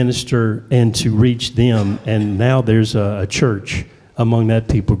to minister and to reach them, and now there's a church among that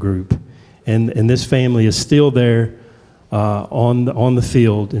people group. And this family is still there on the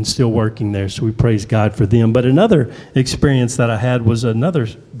field and still working there, so we praise God for them. But another experience that I had was another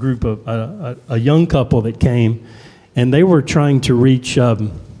group of a young couple that came, and they were trying to reach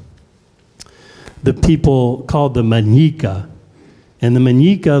the people called the Manyika. And the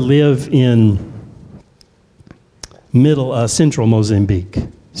Manyika live in central Mozambique.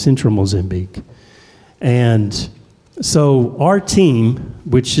 And so our team,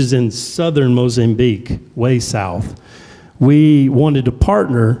 which is in southern Mozambique, way south, we wanted to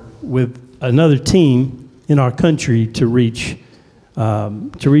partner with another team in our country to reach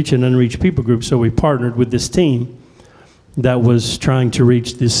an unreached people group. So we partnered with this team that was trying to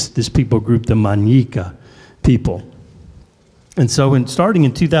reach this people group, the Manyika people. And so starting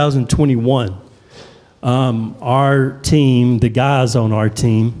in 2021, our team, the guys on our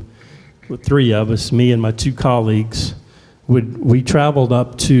team, with 3 of us, me and my 2 colleagues, we traveled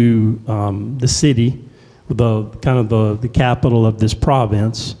up to the city, the capital of this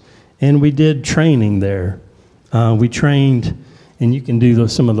province, and we did training there. We trained, and you can do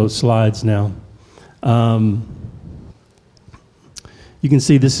some of those slides now. You can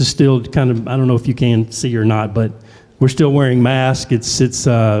see this is still kind of, I don't know if you can see or not, but we're still wearing masks. It's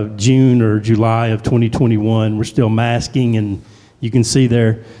June or July of 2021. We're still masking, and you can see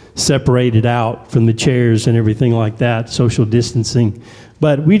they're separated out from the chairs and everything like that, social distancing.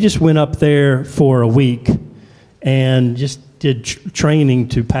 But we just went up there for a week and just did training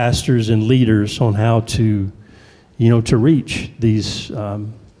to pastors and leaders on how to, to reach these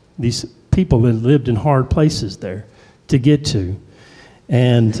people that lived in hard places there to get to.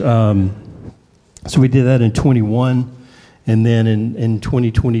 And so we did that in 21, and then in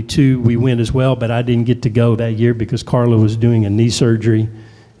 2022 we went as well, but I didn't get to go that year because Carla was doing a knee surgery,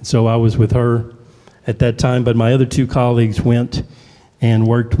 and so I was with her at that time, but my other 2 colleagues went and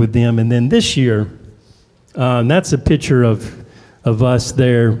worked with them. And then this year, that's a picture of us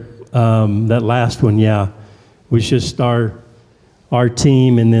there, that last one, was just our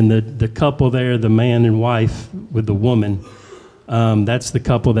team, and then the couple there, the man and wife with the woman. That's the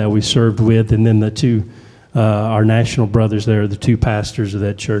couple that we served with, and then the 2, our national brothers there, the 2 pastors of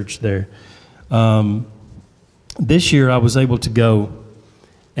that church there. This year I was able to go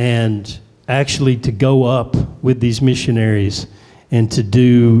and actually to go up with these missionaries and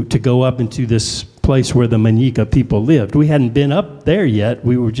to go up into this place where the Manyika people lived. We hadn't been up there yet.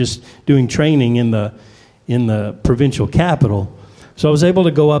 We were just doing training in the provincial capital. So I was able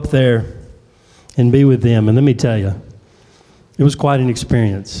to go up there and be with them, and let me tell you, it was quite an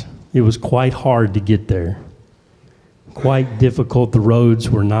experience. It was quite hard to get there. Quite difficult. The roads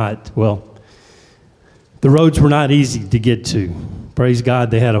were not easy to get to. Praise God,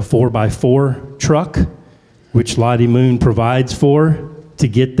 they had a 4x4 truck, which Lottie Moon provides for to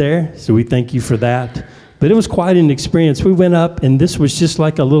get there. So we thank you for that. But it was quite an experience. We went up, and this was just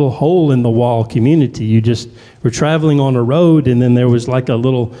like a little hole in the wall community. You just were traveling on a road, and then there was like a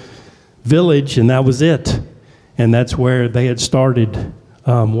little village, and that was it. And that's where they had started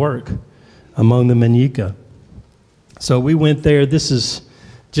work among the Manyika. So we went there. This is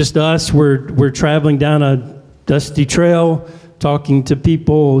just us. We're traveling down a dusty trail, talking to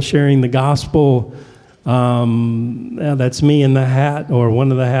people, sharing the gospel. That's me in the hat, or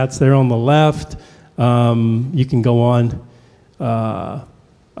one of the hats there on the left. You can go on.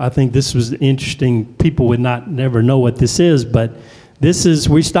 I think this was interesting. People would never know what this is, but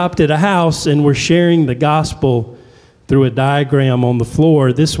we stopped at a house and we're sharing the gospel through a diagram on the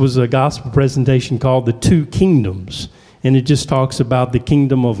floor. This was a gospel presentation called The 2 Kingdoms, and it just talks about the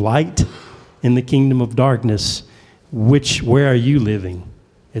kingdom of light and the kingdom of darkness. Where are you living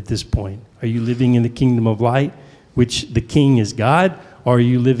at this point? Are you living in the kingdom of light, which the king is God, or are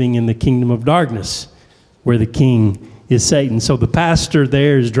you living in the kingdom of darkness, where the king is Satan? So the pastor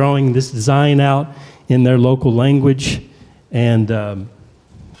there is drawing this design out in their local language, and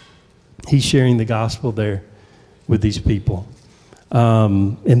he's sharing the gospel there with these people.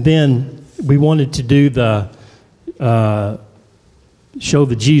 And then we wanted to do show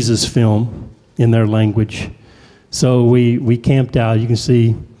the Jesus film in their language. So we camped out, you can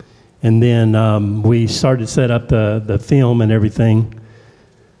see, and then we started to set up the film and everything.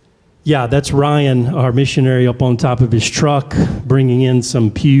 Yeah, that's Ryan, our missionary, up on top of his truck, bringing in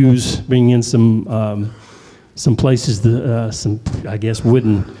some pews, bringing in some places, some, I guess,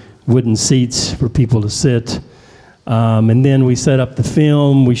 wooden seats for people to sit. And then we set up the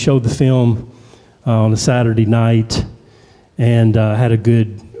film. We showed the film on a Saturday night, and had a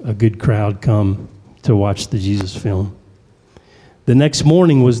good crowd come to watch the Jesus film. The next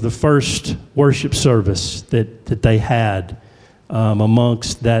morning was the first worship service that they had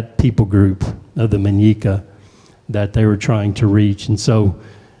amongst that people group of the Manyika that they were trying to reach. And so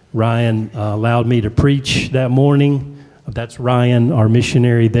Ryan allowed me to preach that morning. That's Ryan, our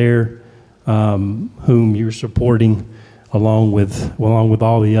missionary there, whom you're supporting along with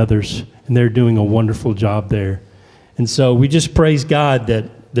all the others. And they're doing a wonderful job there. And so we just praise God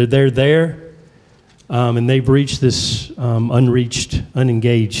that they're there, and they've reached this unreached,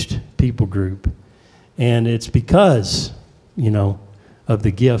 unengaged people group. And it's because, of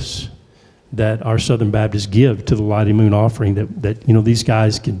the gifts that our Southern Baptists give to the Lottie Moon offering, that you know, these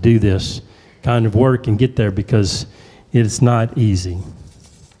guys can do this kind of work and get there, because it's not easy.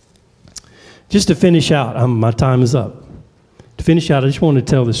 Just to finish out, my time is up. To finish out, I just want to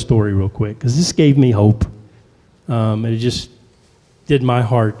tell this story real quick, because this gave me hope. And it just did my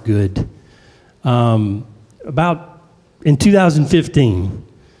heart good. About in 2015,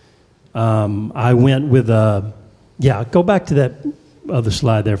 I went with go back to that other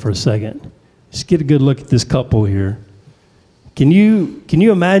slide there for a second. Just get a good look at this couple here. Can you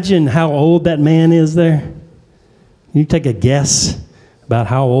imagine how old that man is there? Can you take a guess about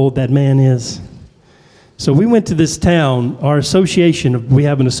how old that man is? So we went to this town, we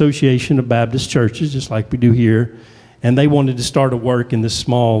have an association of Baptist churches, just like we do here, and they wanted to start a work in this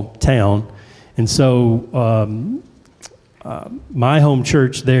small town. And so my home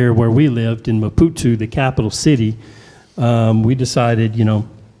church there where we lived in Maputo, the capital city, we decided,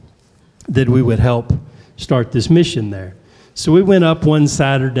 that we would help start this mission there. So we went up one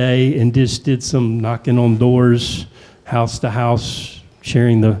Saturday and just did some knocking on doors, house to house,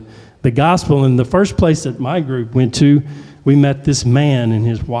 sharing the gospel. And the first place that my group went to, we met this man and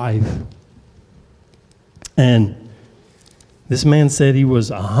his wife. And this man said he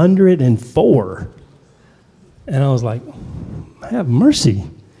was 104. And I was like, have mercy.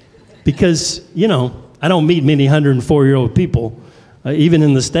 Because, I don't meet many 104-year-old people, even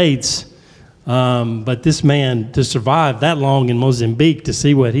in the States. But this man, to survive that long in Mozambique, to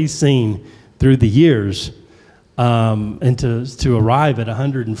see what he's seen through the years, and to arrive at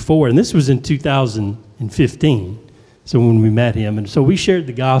 104. And this was in 2015, so when we met him. And so we shared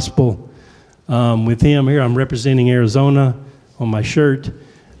the gospel with him. Here I'm representing Arizona on my shirt.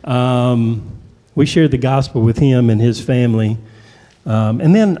 We shared the gospel with him and his family.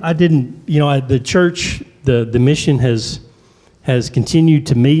 And then the church, the mission has continued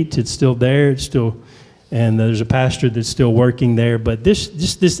to meet. It's still there. And there's a pastor that's still working there. But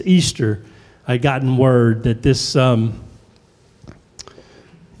this Easter, I gotten word that this, you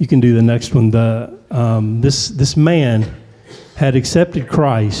can do the next one. This man had accepted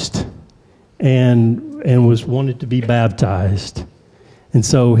Christ and was wanted to be baptized. And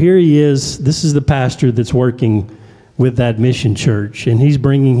so here he is. This is the pastor that's working with that mission church, and he's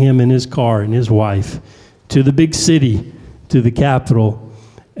bringing him in his car and his wife to the big city, to the capital,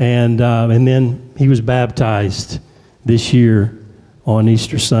 and then he was baptized this year on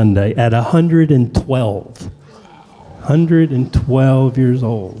Easter Sunday at 112 years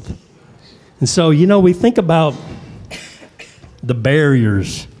old. And so, we think about the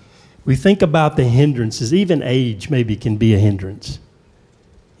barriers. We think about the hindrances. Even age maybe can be a hindrance.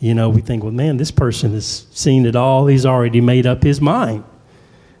 We think, well, man, this person has seen it all. He's already made up his mind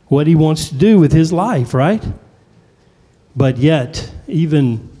what he wants to do with his life, right? But yet,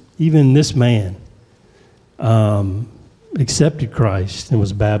 even this man accepted Christ and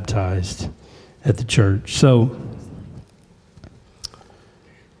was baptized at the church. So,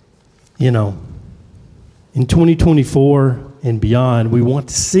 in 2024 and beyond, we want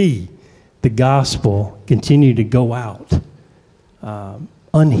to see the gospel continue to go out.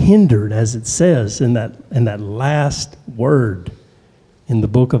 Unhindered, as it says in that last word in the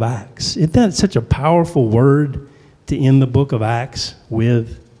book of Acts. Isn't that such a powerful word to end the book of Acts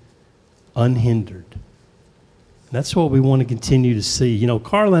with? Unhindered. That's what we want to continue to see.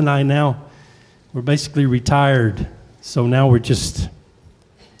 Carla and I now, we're basically retired, so now we're just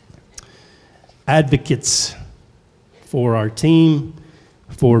advocates for our team,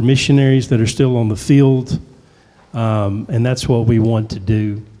 for missionaries that are still on the field. And that's what we want to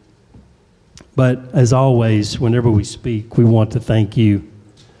do. But as always, whenever we speak, we want to thank you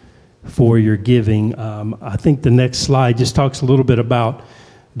for your giving. I think the next slide just talks a little bit about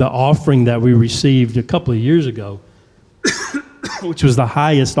the offering that we received a couple of years ago, which was the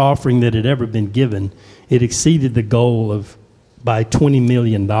highest offering that had ever been given. It exceeded the goal by $20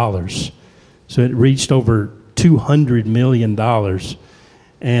 million. So it reached over $200 million.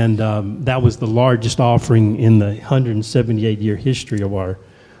 And that was the largest offering in the 178-year history of our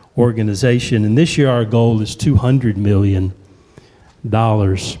organization. And this year our goal is $200 million.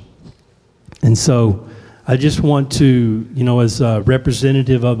 And so I just want to, as a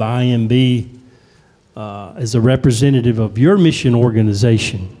representative of IMB, as a representative of your mission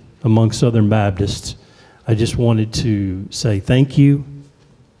organization among Southern Baptists, I just wanted to say thank you.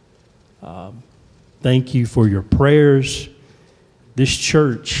 Thank you for your prayers. This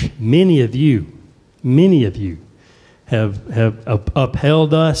church, many of you have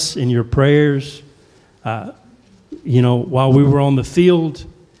upheld us in your prayers, while we were on the field,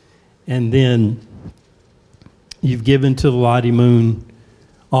 and then you've given to the Lottie Moon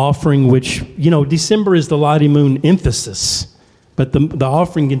offering, which, December is the Lottie Moon emphasis, but the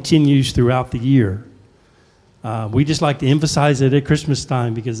offering continues throughout the year. We just like to emphasize it at Christmas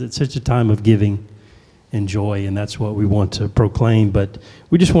time because it's such a time of giving and joy, and that's what we want to proclaim. But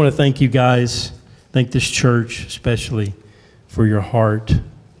we just want to thank you guys, thank this church especially for your heart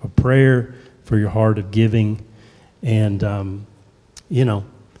of prayer, for your heart of giving, and,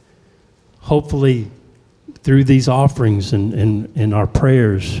 hopefully through these offerings and our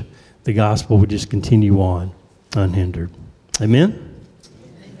prayers, the gospel would just continue on unhindered. Amen?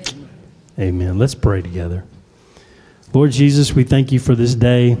 Amen. Let's pray together. Lord Jesus, we thank you for this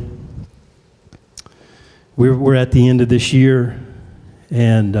day. We're at the end of this year,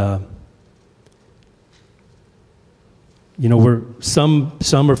 and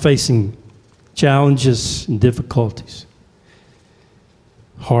some are facing challenges and difficulties,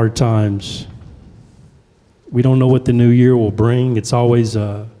 hard times. We don't know what the new year will bring. It's always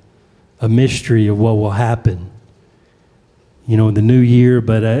a mystery of what will happen, the new year,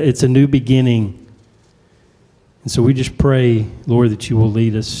 but it's a new beginning. And so we just pray, Lord, that you will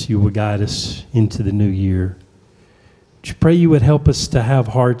lead us, you will guide us into the new year. Just pray you would help us to have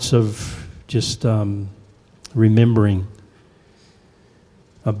hearts of just remembering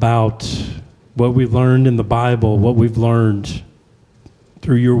about what we've learned in the Bible, what we've learned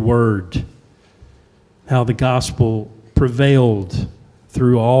through your word, how the gospel prevailed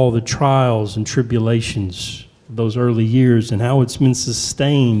through all the trials and tribulations of those early years, and how it's been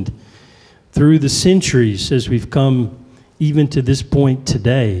sustained through the centuries as we've come even to this point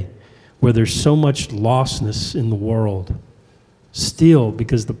today, where there's so much lostness in the world still,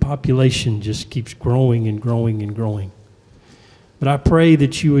 because the population just keeps growing and growing and growing. But I pray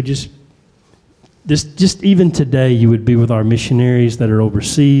that you would just even today, you would be with our missionaries that are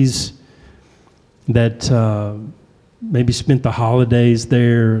overseas, that maybe spent the holidays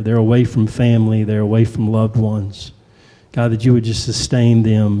there. They're away from family. They're away from loved ones. God, that you would just sustain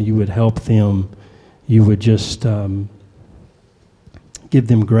them. You would help them. You would just give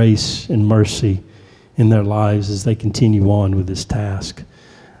them grace and mercy in their lives as they continue on with this task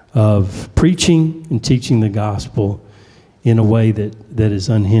of preaching and teaching the gospel in a way that is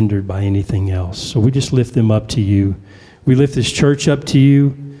unhindered by anything else. So we just lift them up to you. We lift this church up to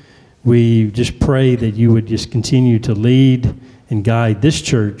you. We just pray that you would just continue to lead and guide this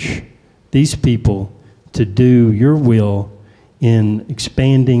church, these people, to do your will in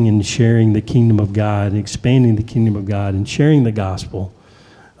expanding and sharing the kingdom of God, expanding the kingdom of God, and sharing the gospel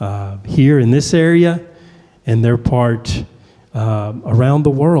here in this area and their part around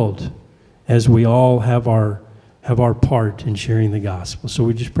the world, as we all have our part in sharing the gospel. So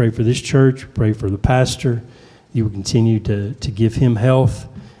we just pray for this church, pray for the pastor. You will continue to give him health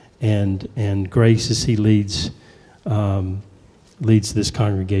and grace as he leads this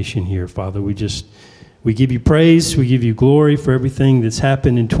congregation here, Father. We give you praise, we give you glory for everything that's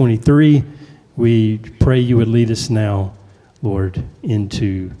happened in 23. We pray you would lead us now, Lord,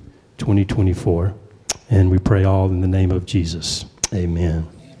 into 2024. And we pray all in the name of Jesus. Amen.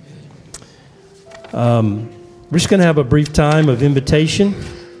 We're just going to have a brief time of invitation.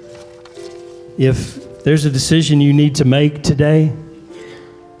 If there's a decision you need to make today,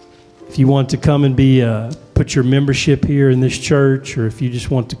 if you want to come and put your membership here in this church, or if you just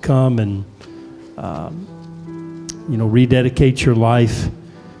want to come and rededicate your life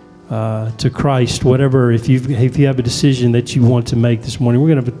to Christ, whatever, if you have a decision that you want to make this morning, we're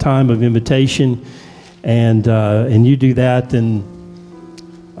going to have a time of invitation, and you do that, then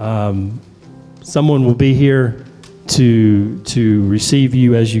someone will be here to receive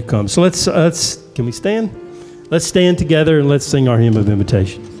you as you come. So let's can we stand? Let's stand together and let's sing our hymn of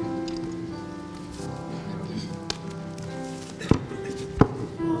invitation.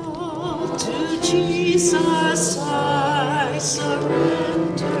 Jesus, I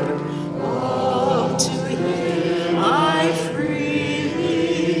surrender all to him. I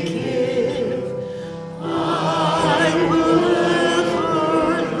freely give. I will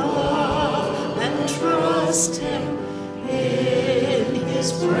ever love and trust him in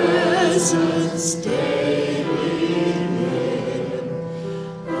his presence daily live.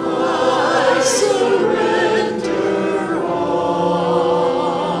 I surrender all.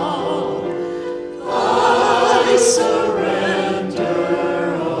 I surrender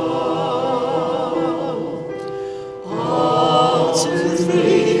all to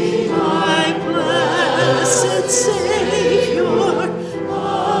thee, my blessed Savior.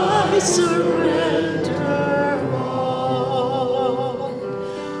 I surrender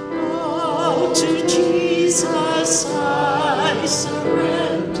all to Jesus. I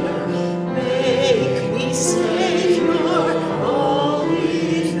surrender. Make me Savior,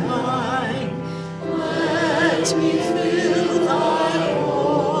 only let me feel thy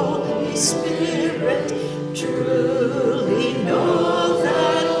Holy Spirit, truly know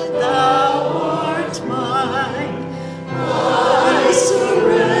that thou art mine. I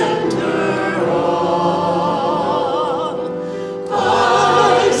surrender all.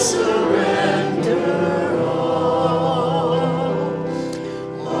 I surrender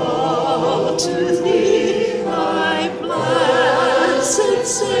all to thee, my blessed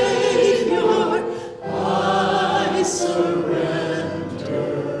Savior. I surrender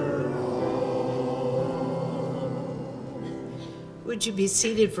all. Would you be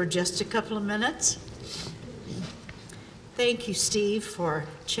seated for just a couple of minutes? Thank you, Steve, for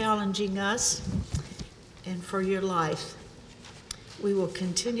challenging us and for your life. We will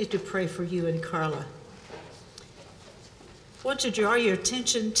continue to pray for you and Carla. I want to draw your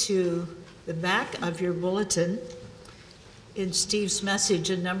attention to the back of your bulletin. In Steve's message,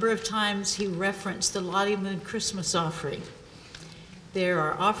 a number of times he referenced the Lottie Moon Christmas offering. There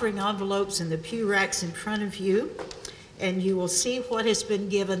are offering envelopes in the pew racks in front of you, and you will see what has been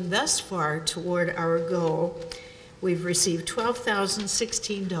given thus far toward our goal. We've received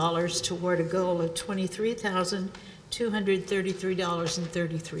 $12,016 toward a goal of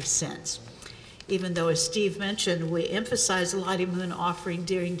 $23,233.33. Even though, as Steve mentioned, we emphasize the Lottie Moon offering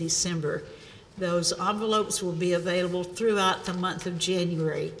during December, those envelopes will be available throughout the month of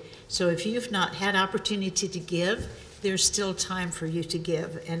January. So if you've not had opportunity to give, there's still time for you to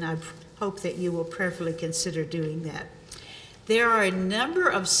give, and I hope that you will prayerfully consider doing that. There are a number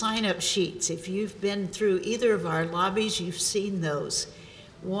of sign-up sheets. If you've been through either of our lobbies, you've seen those.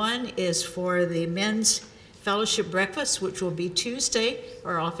 One is for the men's fellowship breakfast, which will be Tuesday.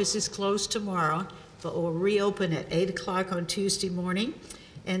 Our office is closed tomorrow, but we'll reopen at 8 o'clock on Tuesday morning.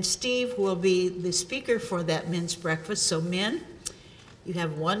 And Steve will be the speaker for that men's breakfast. So men, you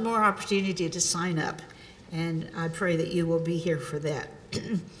have one more opportunity to sign up, and I pray that you will be here for that.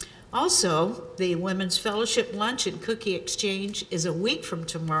 Also, the Women's Fellowship Lunch and Cookie Exchange is a week from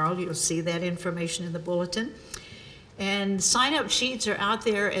tomorrow. You'll see that information in the bulletin. And sign-up sheets are out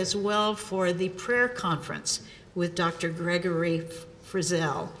there as well for the prayer conference with Dr. Gregory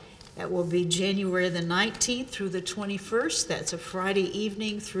Frizzell. That will be January the 19th through the 21st. That's a Friday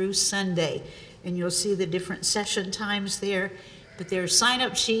evening through Sunday. And you'll see the different session times there. But there are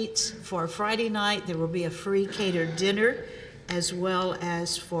sign-up sheets for Friday night. There will be a free catered dinner, as well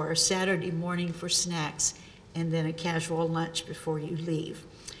as for Saturday morning for snacks, and then a casual lunch before you leave.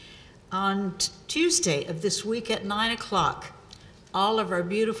 On Tuesday of this week at 9 o'clock, all of our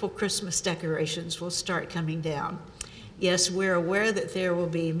beautiful Christmas decorations will start coming down. Yes, we're aware that there will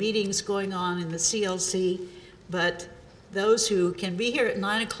be meetings going on in the CLC, but those who can be here at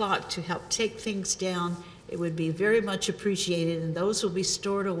 9 o'clock to help take things down, it would be very much appreciated, and those will be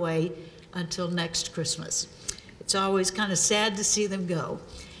stored away until next Christmas. It's always kind of sad to see them go,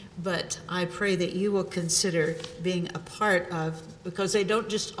 but I pray that you will consider being a part of, because they don't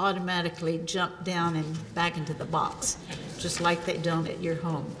just automatically jump down and back into the box, just like they don't at your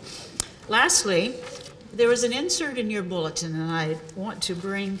home. Lastly, there was an insert in your bulletin, and I want to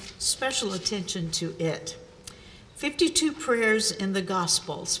bring special attention to it. 52 prayers in the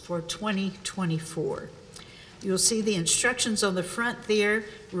Gospels for 2024. You'll see the instructions on the front there.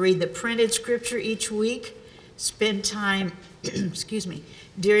 Read the printed scripture each week. Spend time,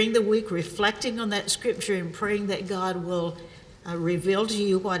 during the week reflecting on that scripture and praying that God will reveal to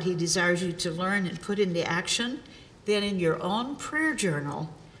you what he desires you to learn and put into action. Then in your own prayer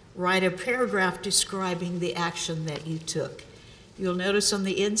journal, write a paragraph describing the action that you took. You'll notice on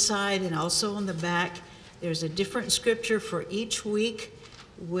the inside and also on the back, there's a different scripture for each week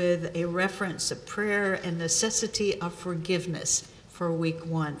with a reference, a prayer and necessity of forgiveness for week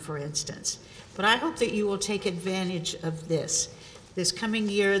 1, for instance. But I hope that you will take advantage of this. This coming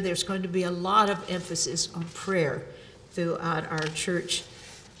year, there's going to be a lot of emphasis on prayer throughout our church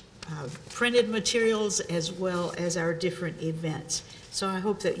printed materials as well as our different events. So I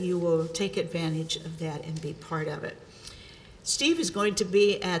hope that you will take advantage of that and be part of it. Steve is going to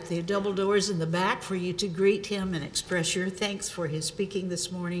be at the double doors in the back for you to greet him and express your thanks for his speaking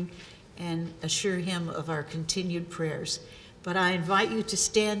this morning and assure him of our continued prayers. But I invite you to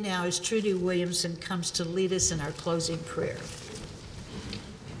stand now as Trudy Williamson comes to lead us in our closing prayer.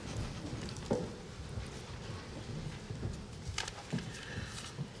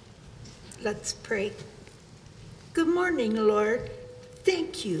 Let's pray. Good morning, Lord.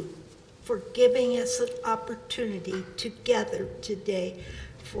 Thank you for giving us an opportunity to gather today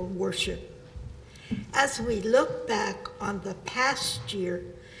for worship. As we look back on the past year,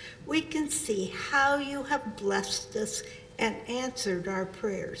 we can see how you have blessed us and answered our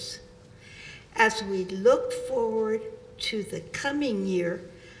prayers. As we look forward to the coming year,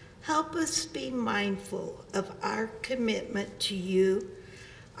 help us be mindful of our commitment to you,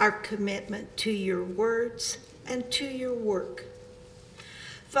 our commitment to your words, and to your work.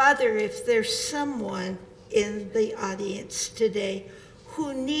 Father, if there's someone in the audience today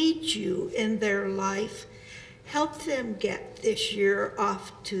who needs you in their life, help them get this year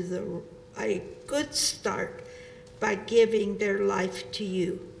off to a good start by giving their life to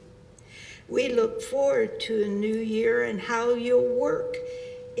you. We look forward to a new year and how you'll work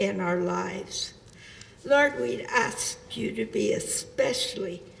in our lives. Lord, we'd ask you to be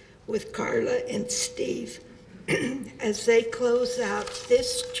especially with Carla and Steve as they close out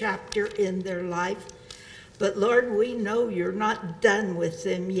this chapter in their life. But Lord, we know you're not done with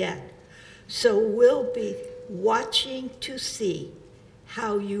them yet. So we'll be watching to see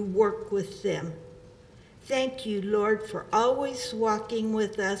how you work with them. Thank you, Lord, for always walking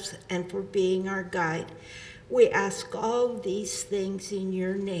with us and for being our guide. We ask all these things in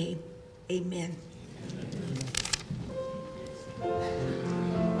your name. Amen.